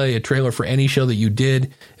always play a trailer for any show that you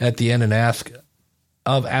did at the end and ask the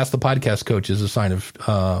podcast coach as a sign of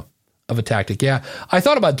a tactic. Yeah. I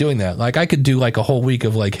thought about doing that. Like I could do like a whole week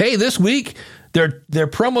of like, hey, this week they're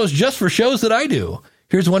promos just for shows that I do.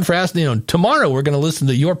 Here's one for asking, tomorrow we're going to listen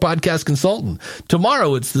to Your Podcast Consultant.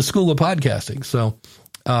 Tomorrow it's the School of Podcasting. So,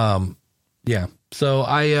 Yeah.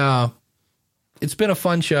 So it's been a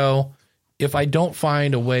fun show. If I don't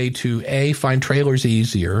find a way to find trailers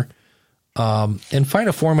easier, and find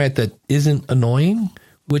a format that isn't annoying,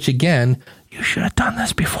 which again, you should have done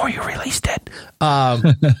this before you released it.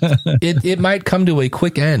 It might come to a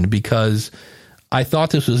quick end because I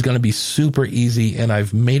thought this was going to be super easy and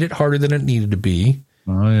I've made it harder than it needed to be.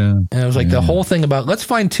 Oh yeah. And I was like, the whole thing about let's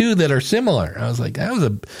find two that are similar. I was like, that was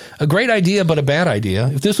a great idea, but a bad idea.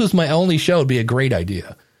 If this was my only show, it'd be a great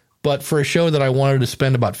idea. But for a show that I wanted to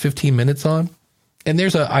spend about 15 minutes on, and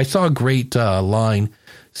I saw a great line.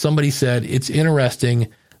 Somebody said, it's interesting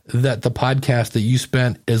that the podcast that you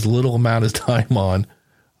spent as little amount of time on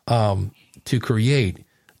to create,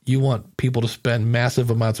 you want people to spend massive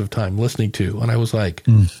amounts of time listening to. And I was like,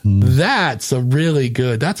 that's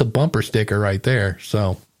a bumper sticker right there.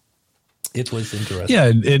 So it was interesting.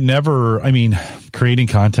 Yeah, it never, I mean, creating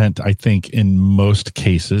content, I think in most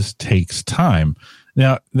cases takes time.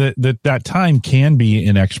 Now, that time can be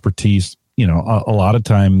in expertise. You know, a lot of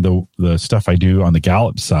time, the stuff I do on the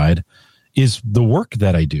Gallup side is the work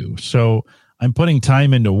that I do. So I'm putting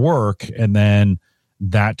time into work, and then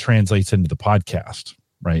that translates into the podcast,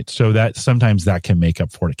 right? So that sometimes that can make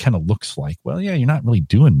up for it. It kind of looks like, well, yeah, you're not really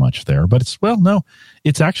doing much there, but no,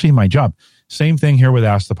 it's actually my job. Same thing here with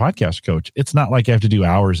Ask the Podcast Coach. It's not like I have to do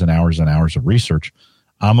hours and hours and hours of research.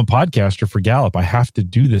 I'm a podcaster for Gallup. I have to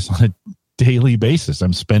do this on a daily basis.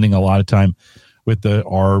 I'm spending a lot of time with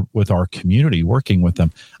our community, working with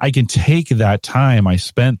them. I can take that time I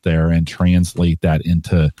spent there and translate that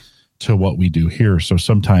into what we do here. So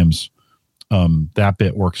sometimes that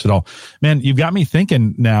bit works at all. Man, you've got me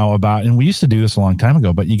thinking now about, and we used to do this a long time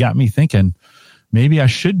ago, but you got me thinking maybe I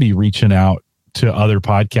should be reaching out to other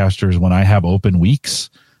podcasters when I have open weeks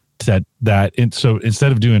so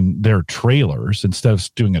instead of doing their trailers, instead of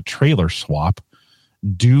doing a trailer swap,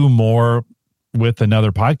 do more with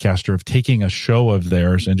another podcaster of taking a show of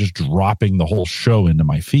theirs and just dropping the whole show into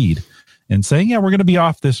my feed and saying, yeah, we're going to be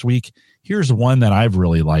off this week. Here's one that I've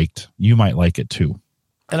really liked. You might like it too.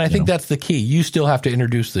 And I think that's the key. You still have to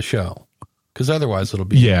introduce the show because otherwise it'll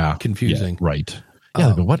be confusing. Yeah, right.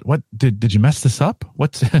 Yeah. But what did you mess this up?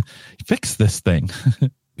 What's fix this thing?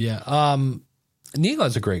 Yeah. Neil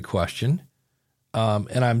has a great question.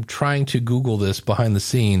 And I'm trying to Google this behind the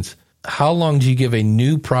scenes. How long do you give a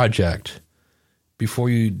new project before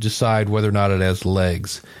you decide whether or not it has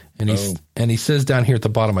legs? And he says down here at the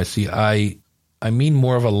bottom, I see, I mean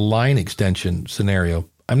more of a line extension scenario.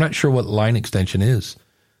 I'm not sure what line extension is.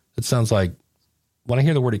 It sounds like, when I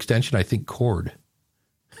hear the word extension, I think cord.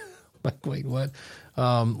 Like, wait, what?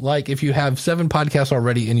 Like if you have 7 podcasts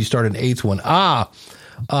already and you start an 8th one.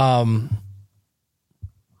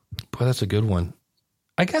 Boy, that's a good one.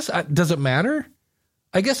 I guess, does it matter?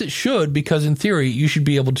 I guess it should, because in theory, you should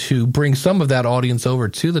be able to bring some of that audience over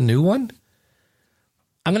to the new one.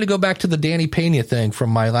 I'm going to go back to the Danny Pena thing from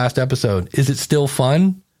my last episode. Is it still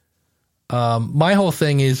fun? My whole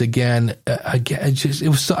thing is, again, I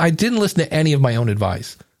didn't listen to any of my own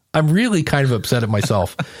advice. I'm really kind of upset at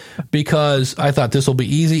myself because I thought this will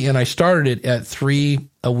be easy, and I started it at 3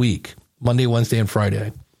 a week, Monday, Wednesday, and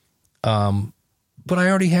Friday. But I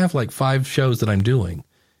already have like 5 shows that I'm doing.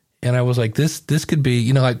 And I was like, this could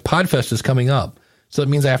be, like Podfest is coming up. So that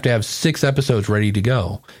means I have to have 6 episodes ready to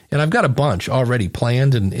go. And I've got a bunch already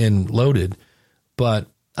planned and loaded. But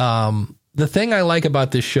the thing I like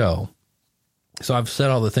about this show, so I've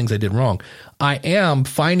said all the things I did wrong. I am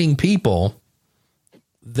finding people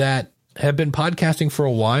that have been podcasting for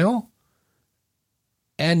a while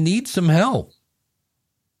and need some help.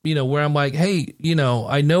 Where I'm like, hey,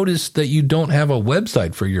 I noticed that you don't have a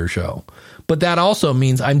website for your show. But that also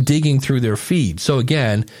means I'm digging through their feed. So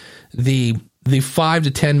again, the 5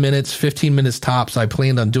 to 10 minutes, 15 minutes tops I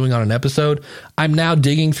planned on doing on an episode, I'm now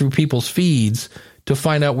digging through people's feeds to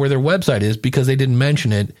find out where their website is because they didn't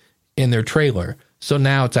mention it in their trailer. So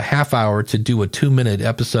now it's a half hour to do a 2-minute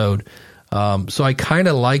episode. So I kind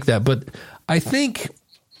of like that. But I think,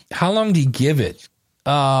 how long do you give it?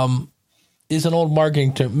 Is an old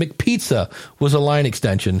marketing term. McPizza was a line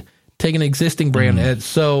extension. Take an existing brand.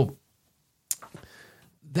 So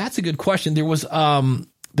that's a good question. There was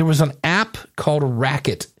an app called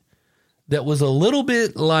Racket that was a little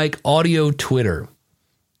bit like audio Twitter.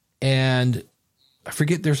 And I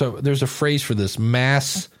forget, there's a phrase for this,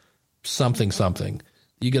 mass something.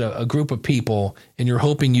 You get a group of people and you're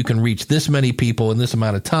hoping you can reach this many people in this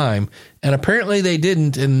amount of time. And apparently they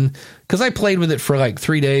didn't. And because I played with it for like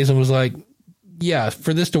 3 days and was like, yeah,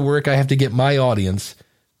 for this to work, I have to get my audience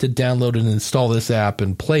to download and install this app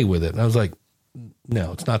and play with it. And I was like,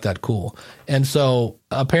 no, it's not that cool. And so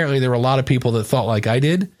apparently there were a lot of people that thought like I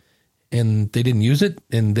did. and they didn't use it,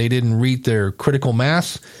 and they didn't reach their critical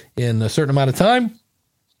mass in a certain amount of time,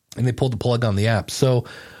 and they pulled the plug on the app. So,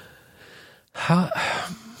 I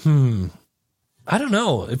don't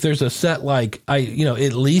know if there's a set, like,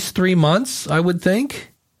 at least 3 months, I would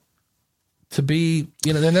think, to be,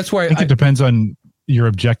 then that's why I think it depends on your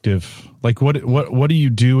objective. Like, what are you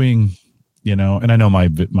doing? And I know my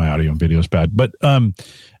audio and video is bad, but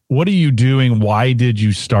what are you doing? Why did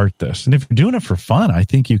you start this? And if you're doing it for fun, I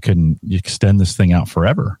think you can extend this thing out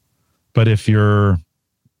forever. But if you're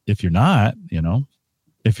not,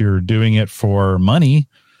 if you're doing it for money,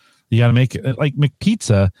 you got to make it like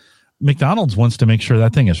McPizza. McDonald's wants to make sure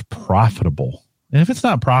that thing is profitable. And if it's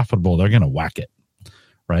not profitable, they're going to whack it.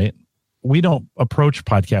 Right. We don't approach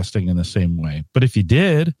podcasting in the same way, but if you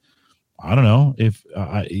did, I don't know, if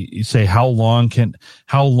you say, how long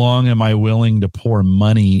am I willing to pour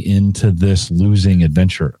money into this losing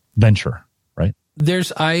venture, right?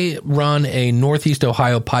 I run a Northeast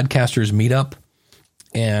Ohio podcasters meetup,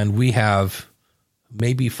 and we have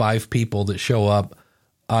maybe 5 people that show up.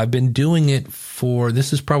 I've been doing it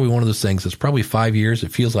this is probably one of those things. It's probably 5 years.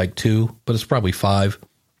 It feels like 2, but it's probably 5.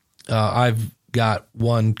 I've got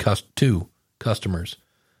 2 customers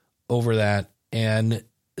over that. And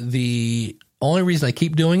the only reason I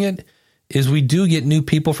keep doing it is we do get new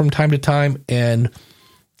people from time to time. And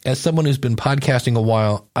as someone who's been podcasting a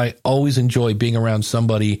while, I always enjoy being around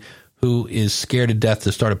somebody who is scared to death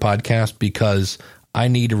to start a podcast, because I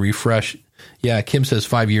need to refresh. Yeah, Kim says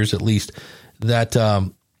 5 years at least. That I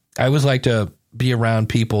always like to be around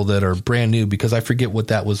people that are brand new, because I forget what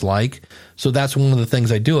that was like. So that's one of the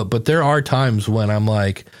things I do it. But there are times when I'm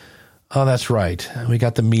like, oh, that's right, we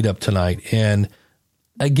got the meetup tonight. And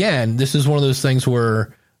again, this is one of those things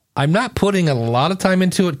where I'm not putting a lot of time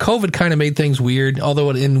into it. COVID kind of made things weird,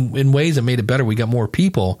 although in ways it made it better. We got more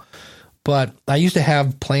people. But I used to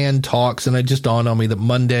have planned talks, and it just dawned on me that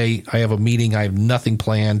Monday I have a meeting. I have nothing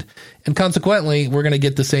planned. And consequently, we're going to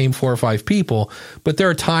get the same 4 or 5 people. But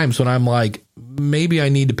there are times when I'm like, maybe I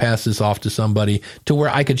need to pass this off to somebody, to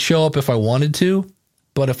where I could show up if I wanted to.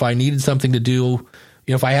 But if I needed something to do,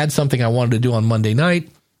 if I had something I wanted to do on Monday night,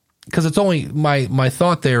 because it's only my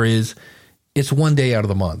thought there is, it's one day out of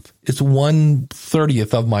the month. It's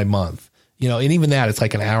 1/30th of my month, and even that, it's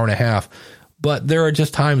like an hour and a half. But there are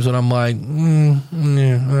just times when I'm like,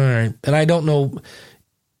 all right. And I don't know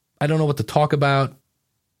what to talk about.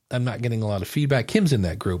 I'm not getting a lot of feedback. Kim's in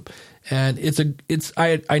that group, and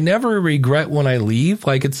I never regret when I leave.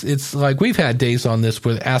 Like it's like, we've had days on this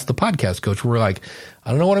with Ask the Podcast Coach where we're like,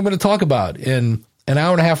 I don't know what I'm going to talk about. And an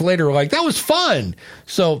hour and a half later, we're like, that was fun.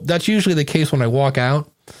 So that's usually the case when I walk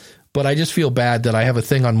out. But I just feel bad that I have a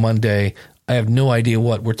thing on Monday. I have no idea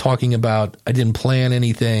what we're talking about. I didn't plan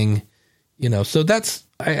anything, So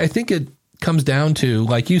I think it comes down to,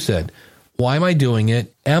 like you said, why am I doing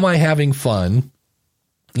it? Am I having fun?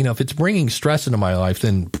 If it's bringing stress into my life,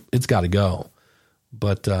 then it's got to go.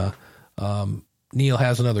 But Neil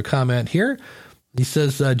has another comment here. He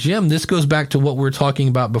says, Jim, this goes back to what we were talking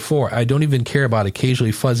about before. I don't even care about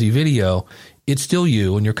occasionally fuzzy video. It's still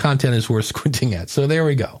you, and your content is worth squinting at. So there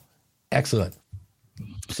we go. Excellent.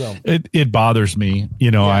 So it bothers me.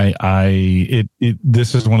 Yeah.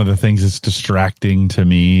 This is one of the things that's distracting to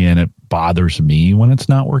me, and it bothers me when it's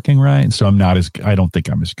not working right. So I don't think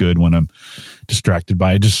I'm as good when I'm distracted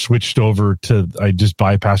by it. I just switched over I just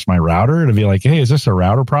bypassed my router to be like, hey, is this a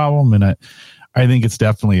router problem? And I think it's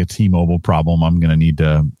definitely a T-Mobile problem. I'm going to need.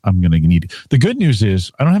 The good news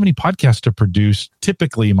is I don't have any podcasts to produce.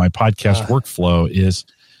 Typically, my podcast workflow is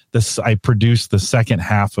this. I produce the second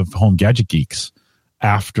half of Home Gadget Geeks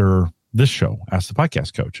after this show, Ask the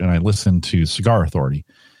Podcast Coach, and I listen to Cigar Authority.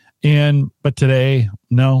 But today,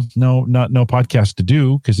 no podcast to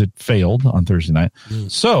do because it failed on Thursday night.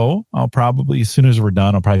 So I'll probably, as soon as we're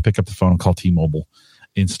done, I'll probably pick up the phone and call T-Mobile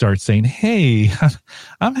and start saying, hey,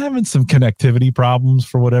 I'm having some connectivity problems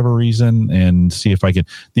for whatever reason, and see if I can.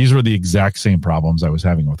 These were the exact same problems I was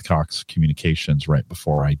having with Cox Communications right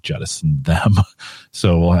before I jettisoned them.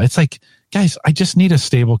 So it's like, guys, I just need a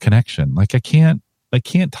stable connection. Like I can't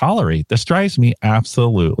tolerate this. Drives me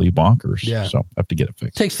absolutely bonkers. Yeah. So I have to get it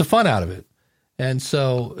fixed. Takes the fun out of it. And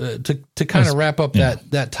so to kind of wrap up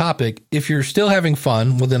that topic, if you're still having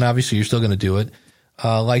fun, well, then obviously you're still going to do it.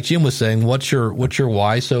 Like Jim was saying, what's your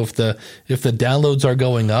why? So if the downloads are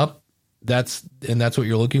going up, that's what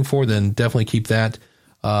you're looking for, then definitely keep that,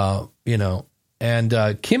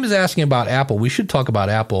 And Kim is asking about Apple. We should talk about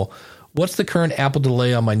Apple. What's the current Apple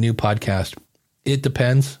delay on my new podcast? It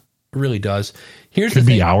depends. It really does. Could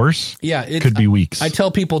be hours. Yeah. It could be weeks. I tell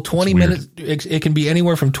people 20 minutes. It can be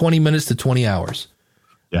anywhere from 20 minutes to 20 hours.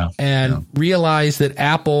 Yeah. And realize that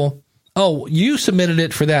Apple Oh, you submitted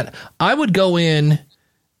it for that. I would go in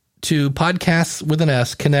to podcasts with an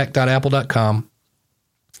S, connect.apple.com,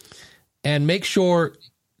 and make sure,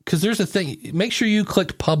 because there's a thing, make sure you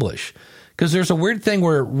clicked publish, because there's a weird thing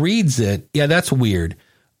where it reads it. Yeah, that's weird.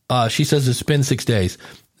 She says it's been 6 days.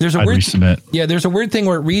 There's a weird thing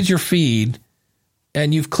where it reads your feed,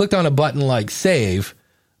 and you've clicked on a button like save.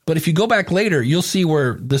 But if you go back later, you'll see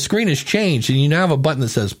where the screen has changed, and you now have a button that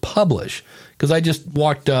says publish. Because I just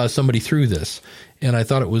walked somebody through this, and I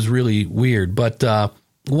thought it was really weird. But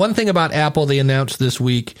one thing about Apple, they announced this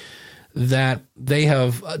week that they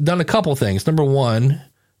have done a couple things. Number one,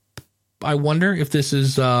 I wonder if this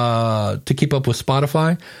is to keep up with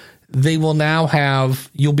Spotify. They will now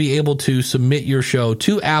you'll be able to submit your show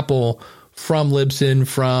to Apple from Libsyn,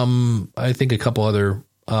 from I think a couple other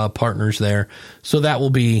partners there. So that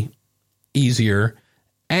will be easier.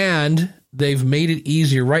 And they've made it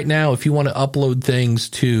easier right now if you want to upload things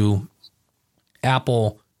to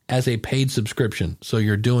Apple as a paid subscription. So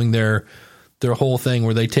you're doing their whole thing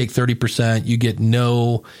where they take 30%. You get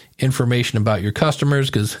no information about your customers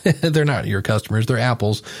because they're not your customers. They're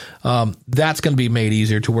Apple's. That's going to be made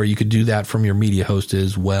easier to where you could do that from your media host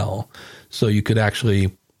as well. So you could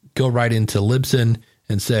actually go right into Libsyn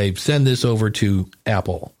and say, send this over to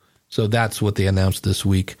Apple. So that's what they announced this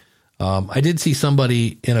week. I did see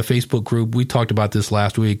somebody in a Facebook group, we talked about this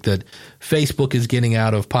last week, that Facebook is getting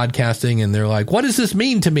out of podcasting, and they're like, what does this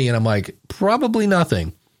mean to me? And I'm like, probably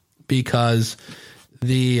nothing, because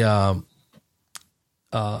it's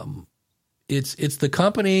the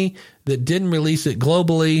company that didn't release it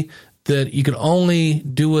globally, that you could only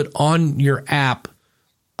do it on your app,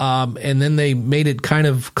 and then they made it kind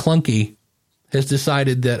of clunky, has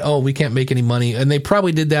decided that, we can't make any money. And they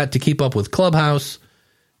probably did that to keep up with Clubhouse.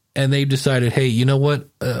 And they've decided, hey, you know what?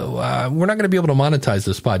 We're not going to be able to monetize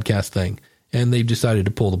this podcast thing. And they've decided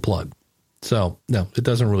to pull the plug. So, no, it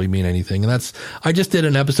doesn't really mean anything. And I just did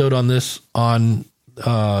an episode on this on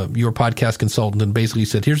Your Podcast Consultant, and basically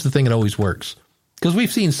said, here's the thing that always works. Because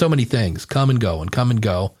we've seen so many things come and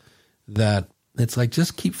go that it's like,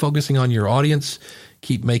 just keep focusing on your audience,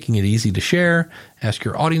 keep making it easy to share, ask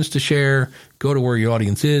your audience to share, go to where your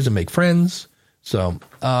audience is and make friends. So,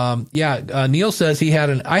 Neil says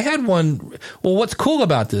I had one. Well, what's cool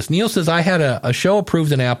about this? Neil says I had a show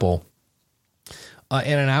approved in Apple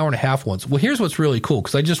in an hour and a half once. Well, here's what's really cool,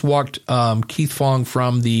 because I just walked Keith Fong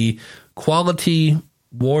from the Quality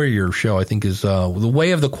Warrior show, I think is The Way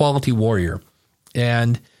of the Quality Warrior.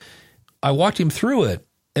 And I walked him through it.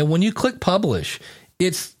 And when you click publish,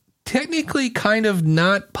 it's technically kind of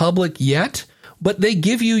not public yet, but they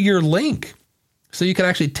give you your link. So you can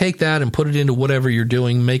actually take that and put it into whatever you're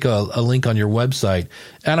doing, make a link on your website.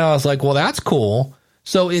 And I was like, well, that's cool.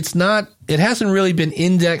 So it hasn't really been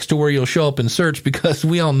indexed to where you'll show up in search, because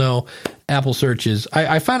we all know Apple search is,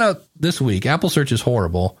 I found out this week, Apple search is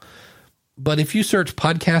horrible. But if you search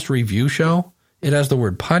podcast review show, it has the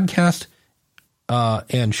word podcast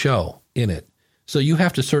and show in it. So you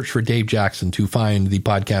have to search for Dave Jackson to find the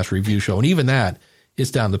podcast review show. And even that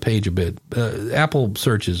is down the page a bit. Apple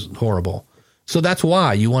search is horrible. So that's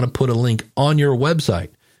why you want to put a link on your website,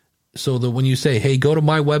 so that when you say, hey, go to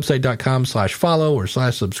mywebsite.com/follow or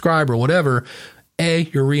 /subscribe or whatever, A,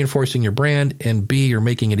 you're reinforcing your brand, and B, you're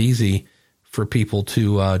making it easy for people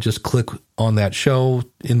to just click on that show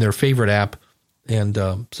in their favorite app and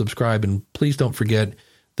subscribe. And please don't forget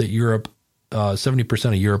that Europe, 70%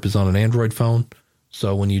 of Europe is on an Android phone.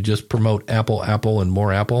 So when you just promote Apple, and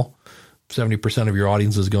more Apple, 70% of your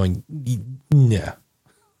audience is going, yeah.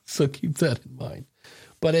 So keep that in mind.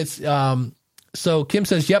 But it's so Kim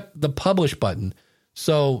says, yep, the publish button.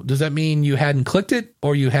 So does that mean you hadn't clicked it,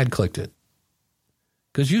 or you had clicked it?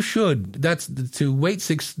 Because you should. That's to wait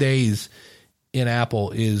 6 days in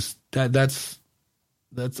Apple is that's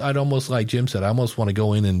I'd almost, like Jim said, I almost want to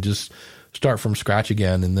go in and just start from scratch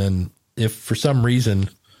again. And then if for some reason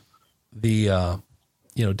the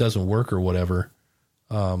it doesn't work or whatever,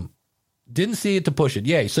 didn't see it to push it.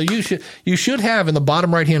 Yay. So you should have in the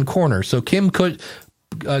bottom right-hand corner. So Kim could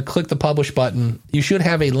click the publish button. You should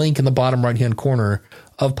have a link in the bottom right-hand corner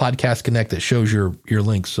of Podcast Connect that shows your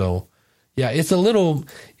link. So yeah, it's a little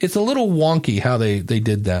wonky how they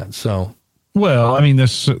did that. So, well, I mean,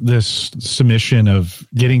 this submission of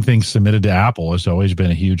getting things submitted to Apple has always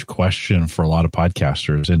been a huge question for a lot of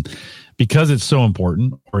podcasters. And because it's so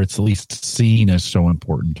important, or it's at least seen as so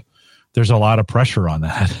important, there's a lot of pressure on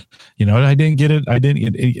that. I didn't get it.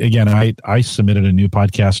 Again, I submitted a new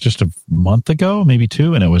podcast just a month ago, maybe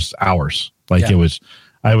 2, and it was hours.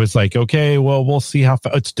 I was like, okay, well, we'll see how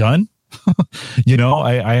it's done.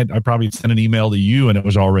 I probably sent an email to you and it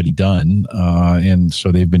was already done. And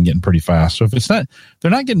so they've been getting pretty fast. So if it's not,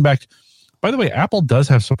 they're not getting back. By the way, Apple does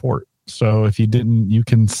have support. So if you didn't, you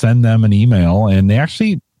can send them an email, and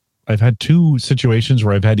I've had 2 situations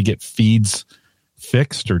where I've had to get feeds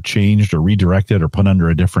fixed or changed or redirected or put under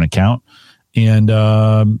a different account. And,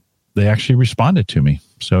 they actually responded to me.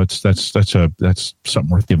 So that's something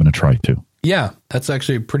worth giving a try too. Yeah, that's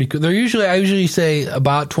actually pretty cool. I usually say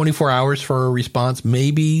about 24 hours for a response,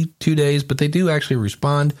 maybe 2 days, but they do actually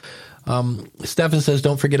respond. Stefan says,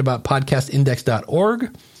 don't forget about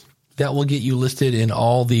podcastindex.org. That will get you listed in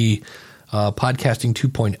all the Podcasting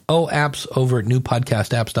 2.0 apps over at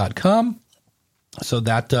newpodcastapps.com. So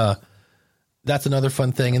that's another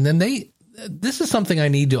fun thing. And then this is something I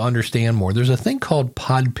need to understand more. There's a thing called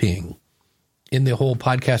Podping in the whole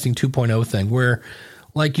Podcasting 2.0 thing where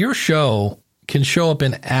like your show can show up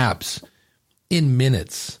in apps in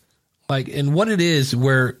minutes. And what it is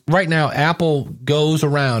where right now Apple goes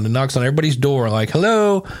around and knocks on everybody's door like,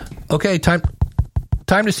 hello, okay, time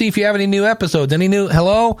to see if you have any new episodes. Any new,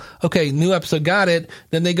 hello? Okay, new episode, got it.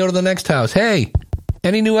 Then they go to the next house. Hey,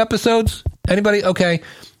 any new episodes? Anybody? Okay.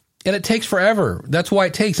 And it takes forever. That's why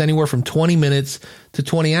it takes anywhere from 20 minutes to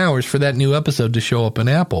 20 hours for that new episode to show up in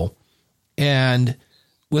Apple. And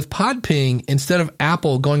with Podping, instead of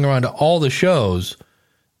Apple going around to all the shows,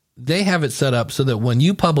 they have it set up so that when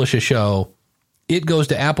you publish a show, it goes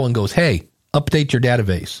to Apple and goes, hey, update your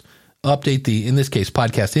database. Update in this case,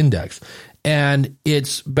 Podcast Index. And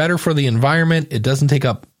it's better for the environment. It doesn't take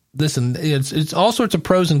up this, and it's all sorts of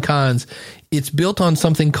pros and cons. It's built on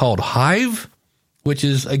something called Hive, which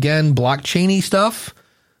is, again, blockchain-y stuff.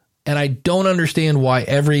 And I don't understand why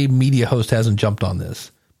every media host hasn't jumped on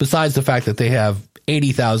this, besides the fact that they have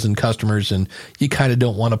 80,000 customers and you kind of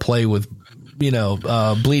don't want to play with,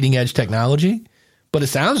 bleeding edge technology. But it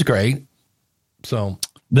sounds great. So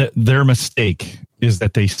their mistake is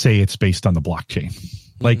that they say it's based on the blockchain.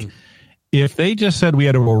 Like if they just said we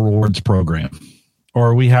had a rewards program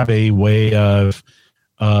or we have a way of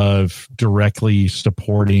directly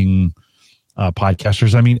supporting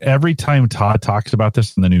podcasters. I mean, every time Todd talks about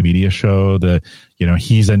this in the new media show,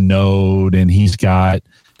 he's a node and he's got,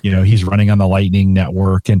 he's running on the Lightning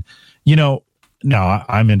Network. And, now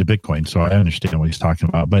I'm into Bitcoin, so I understand what he's talking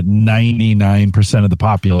about, but 99% of the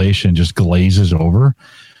population just glazes over.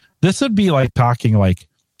 This would be like talking like,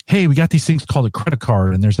 hey, we got these things called a credit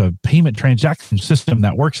card and there's a payment transaction system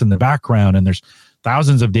that works in the background and there's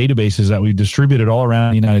thousands of databases that we've distributed all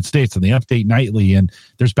around the United States and they update nightly and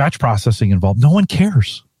there's batch processing involved. No one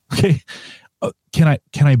cares. Okay. Can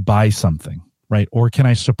I buy something, right? Or can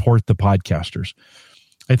I support the podcasters?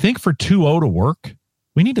 I think for 2.0 to work,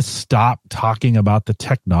 we need to stop talking about the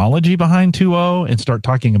technology behind 2.0 and start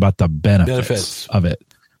talking about the benefits of it.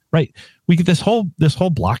 Right. We get this whole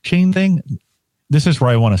blockchain thing. This is where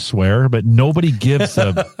I want to swear, but nobody gives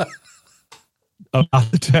about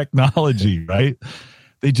the technology, right?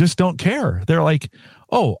 They just don't care. They're like,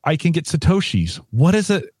 oh, I can get Satoshis. What is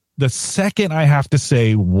it? The second I have to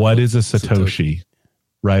say, what is a Satoshi,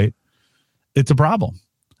 right? It's a problem.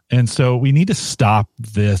 And so we need to stop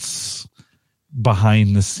this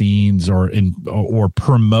behind the scenes or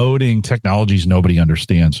promoting technologies nobody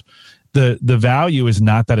understands. The value is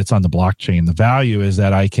not that it's on the blockchain. The value is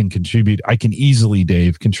that I can contribute. I can easily,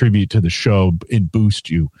 Dave, contribute to the show and boost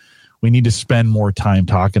you. We need to spend more time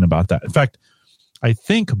talking about that. In fact, I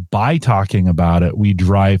think by talking about it, we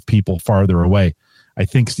drive people farther away. I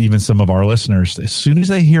think even some of our listeners, as soon as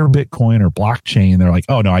they hear Bitcoin or blockchain, they're like,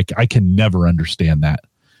 oh no, I can never understand that.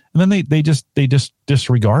 And then they just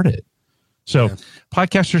disregard it. So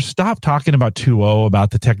podcasters, stop talking about 2.0, about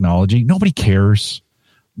the technology. Nobody cares.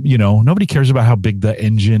 Nobody cares about how big the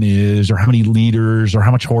engine is or how many liters or how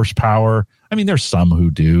much horsepower. I mean, there's some who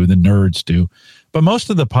do, the nerds do, but most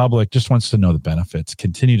of the public just wants to know the benefits.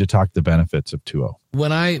 Continue to talk the benefits of 2.0.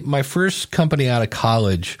 When my first company out of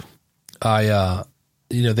college, they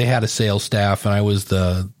had a sales staff and I was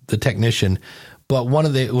the technician, but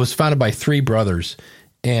it was founded by 3 brothers,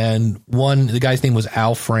 and the guy's name was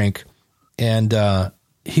Al Frank. And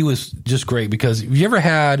he was just great because you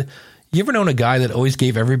ever known a guy that always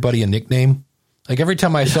gave everybody a nickname? Like every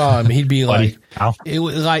time I saw him, he'd be like, it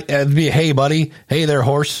was like, it'd be, hey buddy, hey there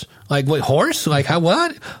horse. Like, what, horse? Like, how,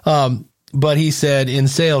 what? But he said in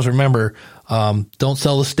sales, remember, don't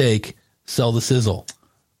sell the steak, sell the sizzle.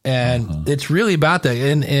 And it's really about that.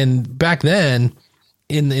 And back then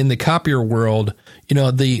in the copier world,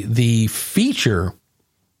 the feature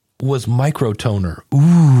was microtoner.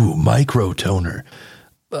 Ooh, microtoner.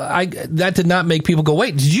 that did not make people go,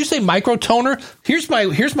 wait, did you say microtoner? Here's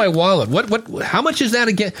my wallet. What, how much is that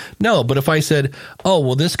again? No, but if I said, oh,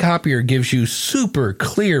 well, this copier gives you super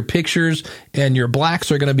clear pictures and your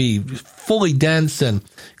blacks are going to be fully dense and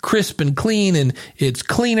crisp and clean and it's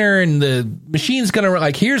cleaner and the machine's going to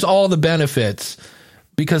like, here's all the benefits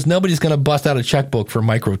because nobody's going to bust out a checkbook for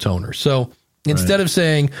microtoner. So instead of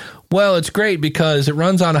saying, well, it's great because it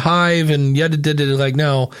runs on Hive and like,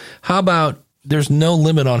 no, how about there's no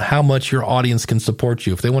limit on how much your audience can support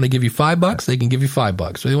you. If they want to give you $5, they can give you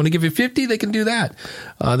 $5. If they want to give you 50, they can do that.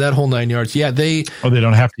 That whole 9 yards. Yeah, they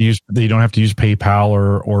don't have to use PayPal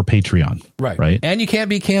or Patreon. Right. And you can't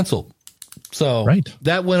be canceled. So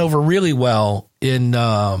that went over really well in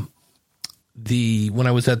when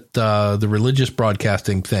I was at the religious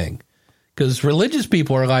broadcasting thing. Because religious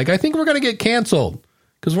people are like, I think we're going to get canceled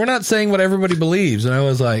because we're not saying what everybody believes. And I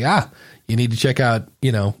was like, you need to check out,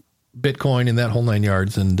 Bitcoin and that whole 9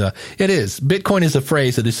 yards. And it is. Bitcoin is a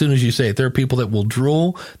phrase that as soon as you say it, there are people that will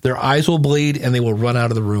drool, their eyes will bleed, and they will run out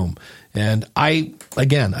of the room. And I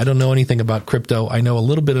don't know anything about crypto. I know a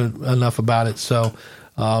little bit enough about it. So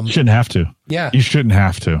you shouldn't have to. Yeah. You shouldn't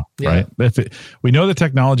have to. Yeah. Right. We know the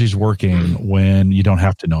technology is working when you don't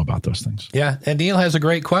have to know about those things. Yeah. And Neil has a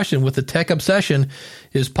great question. With the tech obsession,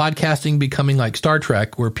 is podcasting becoming like Star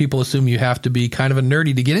Trek where people assume you have to be kind of a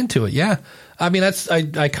nerdy to get into it? Yeah. I mean, I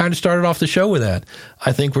kind of started off the show with that.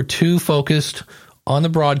 I think we're too focused on the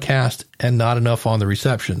broadcast and not enough on the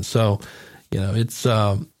reception. So,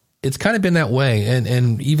 it's kind of been that way.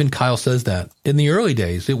 And even Kyle says that in the early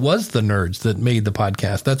days, it was the nerds that made the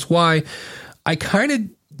podcast. That's why I kind of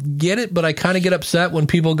get it, but I kind of get upset when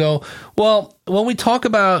people go, well, when we talk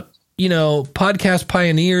about, podcast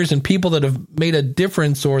pioneers and people that have made a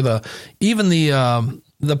difference or the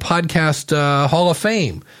podcast Hall of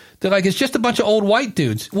Fame, they're like, it's just a bunch of old white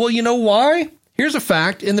dudes. Well, you know why? Here's a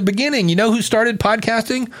fact. In the beginning, you know who started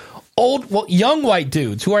podcasting? Young white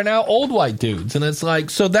dudes who are now old white dudes. And it's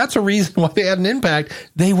like, so that's a reason why they had an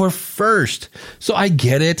impact. They were first. So I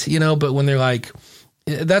get it, but when they're like,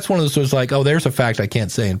 that's one of those was like, oh, there's a fact I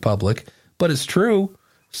can't say in public, but it's true.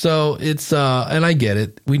 So it's, and I get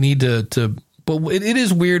it. We need to but it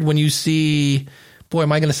is weird when you see, boy,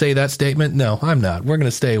 am I going to say that statement? No, I'm not. We're going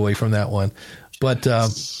to stay away from that one. But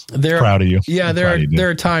they're proud of you. Yeah, there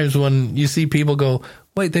are times when you see people go,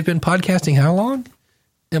 wait, they've been podcasting how long?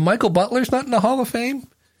 And Michael Butler's not in the Hall of Fame?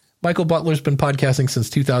 Michael Butler's been podcasting since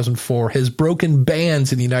 2004, has broken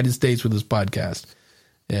bans in the United States with his podcast.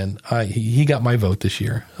 And he got my vote this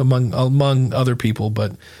year, among other people.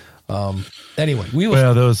 But anyway,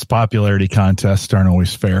 those popularity contests aren't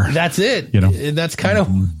always fair. That's it. And that's kind of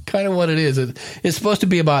what it is. It's supposed to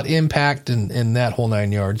be about impact and that whole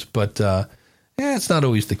 9 yards. But it's not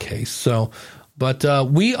always the case. So, but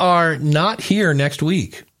we are not here next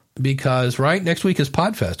week. Because, next week is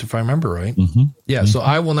PodFest, if I remember right. Mm-hmm. Yeah, mm-hmm. So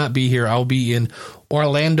I will not be here. I'll be in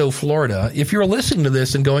Orlando, Florida. If you're listening to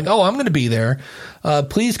this and going, oh, I'm going to be there,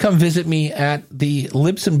 please come visit me at the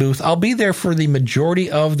Libsyn booth. I'll be there for the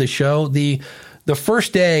majority of the show. The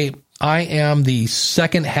first day, I am the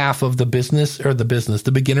second half of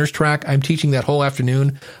the beginner's track. I'm teaching that whole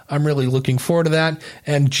afternoon. I'm really looking forward to that.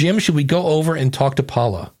 And Jim, should we go over and talk to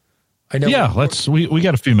Paula? I know. Yeah, we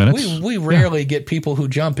got a few minutes. We rarely get people who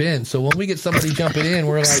jump in. So when we get somebody jumping in,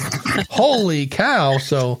 we're like, holy cow.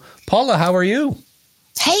 So Paula, how are you?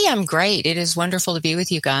 Hey, I'm great. It is wonderful to be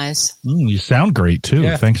with you guys. You sound great too.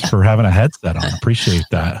 Yeah. Thanks for having a headset on. Appreciate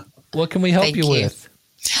that. What can we help you with?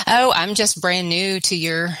 Oh, I'm just brand new to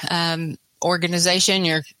your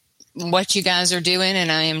organization, what you guys are doing, and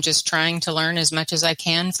I am just trying to learn as much as I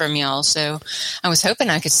can from y'all. So I was hoping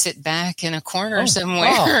I could sit back in a corner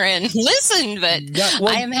somewhere and listen, but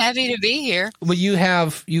I am happy to be here. Well,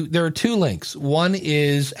 there are two links. One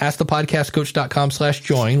is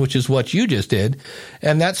askthepodcastcoach.com/join, which is what you just did.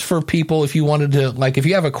 And that's for people if you wanted to, if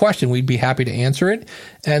you have a question, we'd be happy to answer it.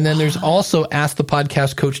 And then there's also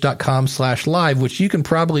askthepodcastcoach.com/live, which you can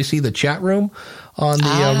probably see the chat room on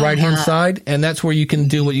the right-hand side, and that's where you can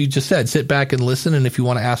do what you just said, sit back and listen, and if you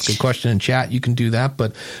want to ask a question in chat, you can do that,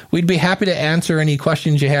 but we'd be happy to answer any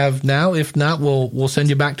questions you have now. If not, we'll send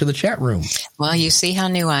you back to the chat room. Well, you see how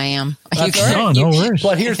new I am. No worries.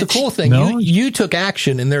 But here's the cool thing. You took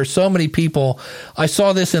action, and there are so many people. I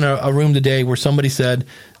saw this in a room today where somebody said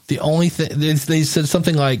the only thing, they said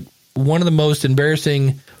something like, one of the most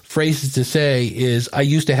embarrassing phrases to say is, I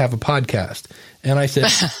used to have a podcast. And I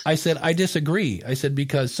said, I disagree. I said,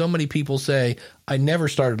 because so many people say, I never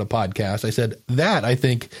started a podcast. I said, that I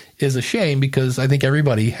think is a shame because I think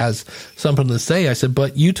everybody has something to say. I said,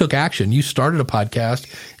 but you took action. You started a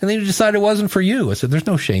podcast and then you decided it wasn't for you. I said, there's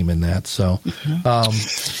no shame in that. So, yeah.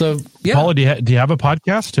 Paula, do you have a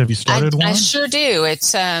podcast? Have you started one? I sure do.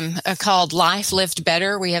 It's called Life Lived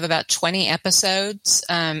Better. We have about 20 episodes.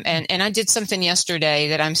 And I did something yesterday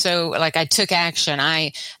that I'm so, like, I took action.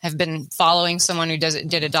 I have been following someone who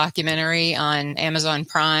did a documentary on Amazon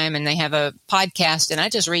Prime, and they have a podcast, and I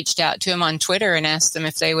just reached out to them on Twitter and asked them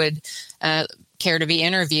if they would care to be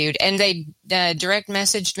interviewed, and they direct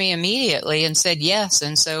messaged me immediately and said yes.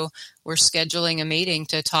 And so we're scheduling a meeting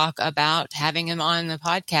to talk about having him on the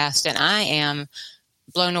podcast, and I am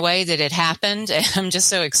blown away that it happened, and I'm just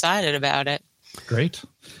so excited about it. Great.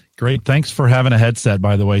 Thanks for having a headset,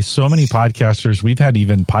 by the way. So many podcasters, we've had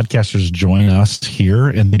even podcasters join us here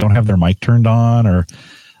and they don't have their mic turned on, or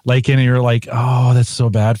like, and you're like, oh, that's so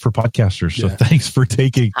bad for podcasters. So thanks for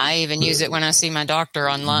taking. I even use it when I see my doctor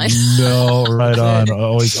online. No, right on.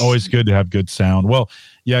 Always good to have good sound. Well,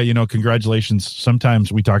 yeah, congratulations.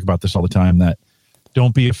 Sometimes we talk about this all the time, that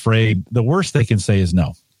don't be afraid. The worst they can say is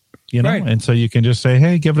no, right. And so you can just say,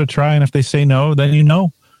 hey, give it a try. And if they say no, then you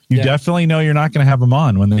definitely know you're not going to have them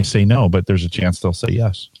on when they say no, but there's a chance they'll say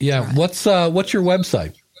yes. Yeah. Right. What's your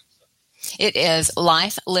website? It is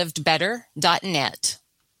lifelivedbetter.net.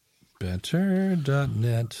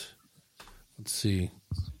 Better.net. Let's see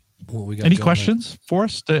what we got. Any questions for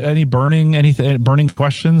us? Any burning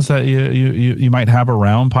questions that you might have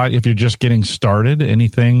around if you're just getting started?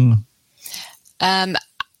 Anything? I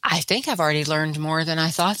think I've already learned more than I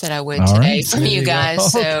thought that I would today from you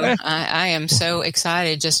guys. So I am so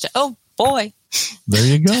excited. Oh boy! There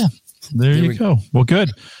you go. There you go. Well, good.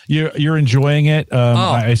 You're enjoying it.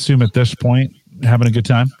 I assume at this point. Having a good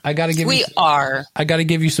time? I got to give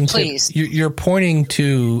you some Please. tips. You're pointing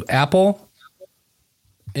to Apple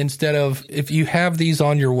instead of, if you have these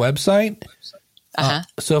on your website.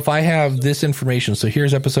 So if I have this information, so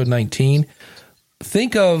here's episode 19.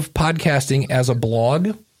 Think of podcasting as a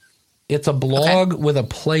blog. It's a blog with a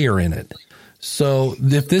player in it. So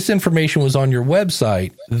if this information was on your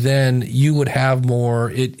website, then you would have more,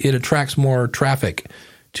 it attracts more traffic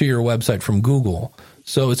to your website from Google.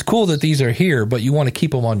 So it's cool that these are here, but you want to keep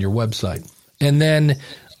them on your website. And then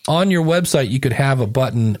on your website, you could have a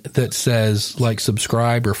button that says like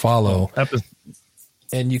subscribe or follow.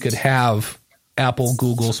 And you could have Apple,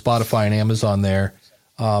 Google, Spotify, and Amazon there.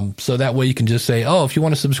 So that way you can just say, if you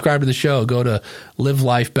want to subscribe to the show, go to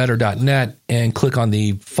livelifebetter.net and click on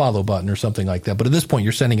the follow button or something like that. But at this point,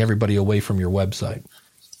 you're sending everybody away from your website.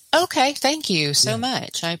 Okay, thank you so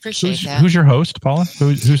much. I appreciate that. Who's your host, Paula?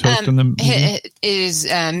 Who's hosting the meeting? It is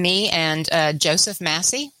me and Joseph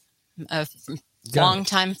Massey, a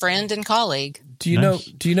longtime friend and colleague. Do you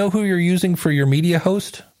know who you're using for your media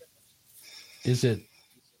host? Is it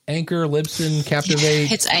Anchor, Libsyn,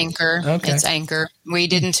 Captivate? It's Anchor. Okay. It's Anchor. We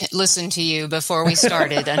didn't listen to you before we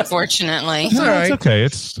started, unfortunately. It's all right. It's okay.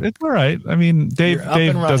 It's all right. I mean, Dave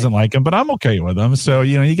doesn't like him, but I'm okay with him. So,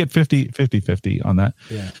 you get 50 on that.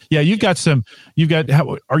 Yeah.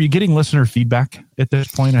 Are you getting listener feedback at this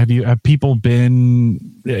point? Are you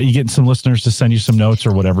getting some listeners to send you some notes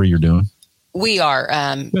or whatever you're doing? We are.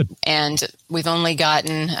 And we've only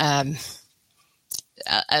gotten,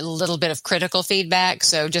 a little bit of critical feedback.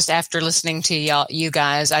 So just after listening to you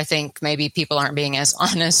guys, I think maybe people aren't being as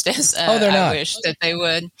honest as I wish that they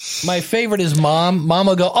would. My favorite is Mom. Mom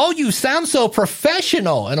will go, you sound so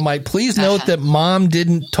professional. And I'm like, please note that Mom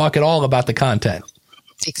didn't talk at all about the content.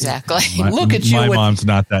 Exactly. Look at you. My mom's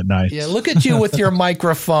not that nice. Yeah, look at you with your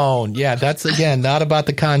microphone. Yeah, that's, again, not about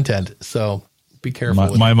the content. So be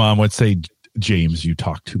careful. My mom would say, James, you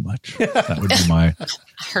talk too much. That would be my...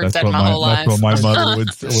 I heard that my whole life. That's what my mother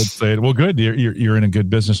would say. Well, good. You're in a good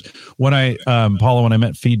business. When Paula, when I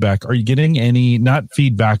meant feedback, are you getting any, not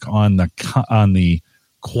feedback on the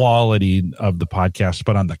quality of the podcast,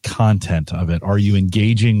 but on the content of it? Are you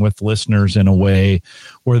engaging with listeners in a way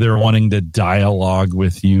where they're wanting to dialogue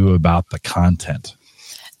with you about the content?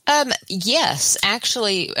 Yes,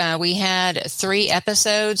 actually, we had 3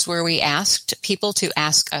 episodes where we asked people to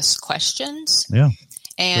ask us questions. Yeah.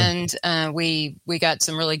 And we got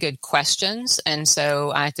some really good questions. And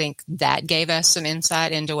so I think that gave us some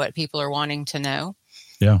insight into what people are wanting to know.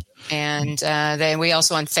 Yeah. And then we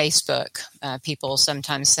also on Facebook, people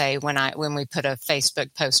sometimes say when we put a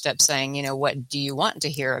Facebook post up saying, what do you want to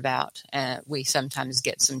hear about? We sometimes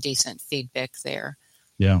get some decent feedback there.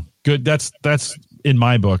 Yeah. Good. That's in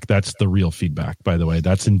my book. That's the real feedback, by the way.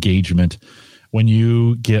 That's engagement when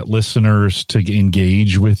you get listeners to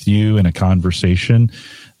engage with you in a conversation,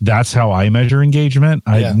 that's how I measure engagement.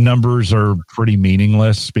 Numbers are pretty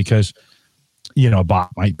meaningless because, a bot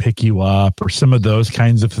might pick you up or some of those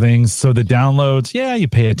kinds of things. So the downloads, you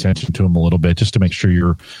pay attention to them a little bit just to make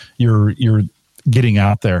sure you're getting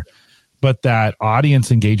out there. But that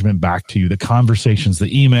audience engagement back to you, the conversations, the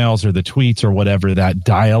emails or the tweets or whatever, that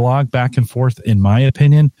dialogue back and forth, in my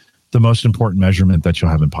opinion, the most important measurement that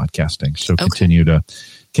you'll have in podcasting. So continue.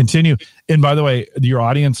 And by the way, your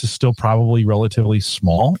audience is still probably relatively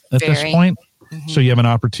small at this point. Mm-hmm. So you have an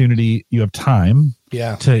opportunity, you have time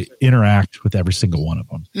to interact with every single one of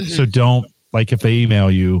them. Mm-hmm. So don't, like if they email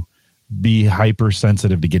you, be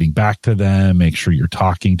hypersensitive to getting back to them, make sure you're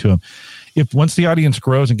talking to them. If once the audience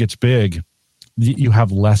grows and gets big, you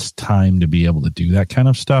have less time to be able to do that kind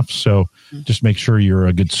of stuff. So just make sure you're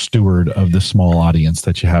a good steward of the small audience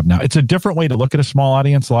that you have now. It's a different way to look at a small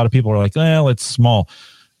audience. A lot of people are like, well, it's small.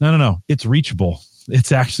 No. It's reachable.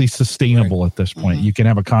 It's actually sustainable at this point. Mm-hmm. You can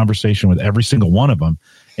have a conversation with every single one of them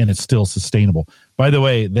and it's still sustainable. By the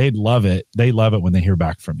way, they'd love it. They love it when they hear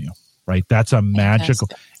back from you, right? That's a magical.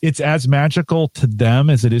 It's as magical to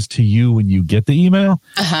them as it is to you when you get the email.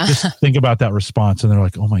 Uh-huh. Just think about that response. And they're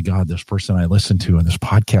like, oh my God, this person I listened to in this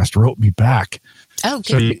podcast wrote me back. Oh, good.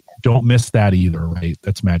 So you don't miss that either, right?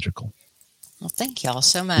 That's magical. Well, thank y'all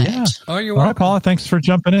so much. Yeah. Oh, you're welcome. All right, Paula, thanks for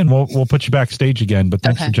jumping in. We'll put you backstage again, but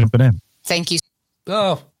thanks for jumping in. Thank you.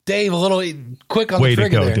 Oh, Dave, a little quick on Way the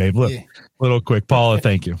trigger to go, there. Dave. Little quick. Paula,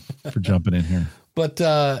 thank you for jumping in here. But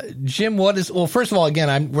Jim, first of all,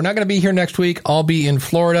 again, we're not going to be here next week. I'll be in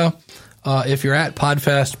Florida. If you're at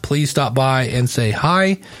Podfest, please stop by and say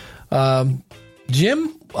hi.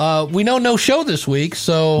 Jim, we know no show this week,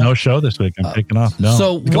 so no show this week. I'm taking off. No,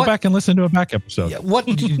 so go back and listen to a back episode. What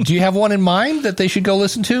do you have one in mind that they should go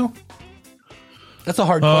listen to? That's a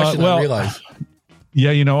hard question. I realize.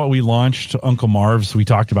 Yeah, you know what? We launched Uncle Marv's. We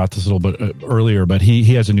talked about this a little bit earlier, but he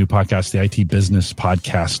has a new podcast, the IT Business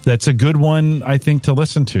Podcast. That's a good one, I think, to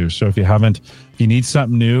listen to. So if you need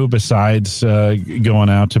something new besides going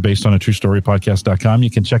out to basedonatruestorypodcast.com, you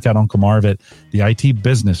can check out Uncle Marv at the IT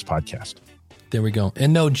Business Podcast. There we go.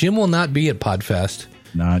 And no, Jim will not be at Podfest.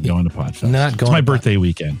 Not going to Podfest. Not going. It's my birthday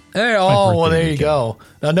weekend. There you go.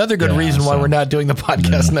 Another good reason why we're not doing the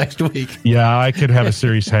podcast next week. Yeah, I could have a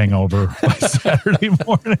serious hangover by Saturday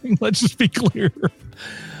morning. Let's just be clear.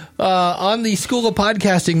 On the School of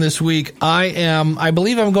Podcasting this week, I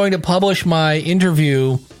believe I'm going to publish my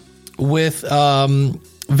interview with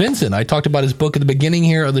Vincent. I talked about his book at the beginning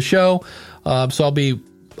here of the show, so I'll be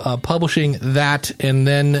publishing that, and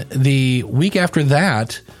then the week after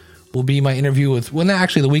that will be my interview with. Well,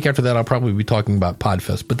 actually, the week after that, I'll probably be talking about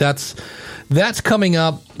Podfest. But that's coming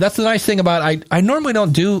up. That's the nice thing about I normally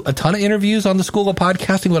don't do a ton of interviews on the School of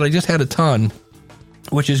Podcasting, but I just had a ton,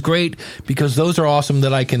 which is great because those are awesome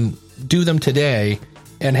that I can do them today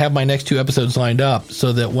and have my next 2 episodes lined up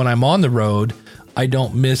so that when I'm on the road, I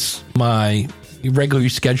don't miss my regularly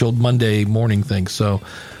scheduled Monday morning thing. So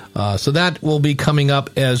that will be coming up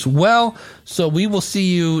as well. So we will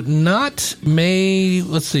see you won't be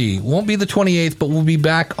the 28th, but we'll be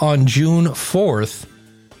back on June 4th.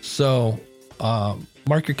 So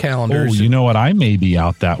mark your calendars. Oh, you know what? I may be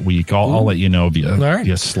out that week. I'll let you know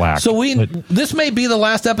via Slack. So this may be the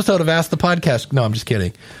last episode of Ask the Podcast. No, I'm just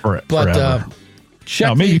kidding. Forever.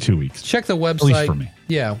 Maybe 2 weeks. Check the website. At least for me.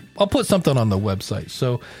 Yeah, I'll put something on the website.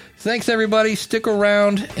 So thanks, everybody. Stick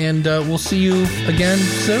around, and we'll see you again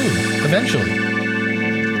soon, eventually.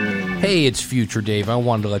 Hey, it's Future Dave. I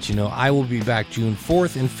wanted to let you know I will be back June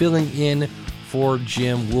 4th, and filling in for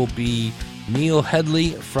Jim will be Neil Headley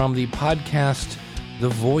from the podcast The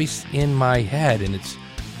Voice in My Head, and it's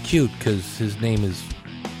cute because his name is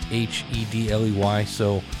Hedley,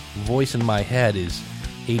 so Voice in My Head is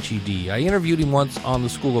HED. I interviewed him once on the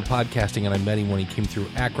School of Podcasting, and I met him when he came through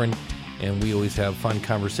Akron, and we always have fun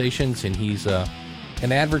conversations, and he's an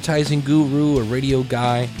advertising guru, a radio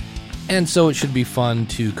guy, and so it should be fun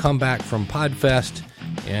to come back from Podfest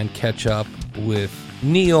and catch up with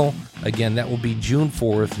Neil. Again, that will be June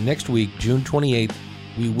 4th. Next week, June 28th,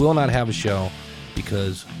 we will not have a show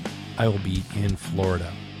because I will be in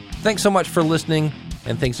Florida. Thanks so much for listening.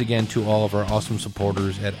 And thanks again to all of our awesome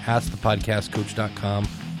supporters at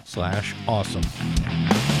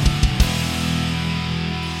AskThePodcastCoach.com/awesome.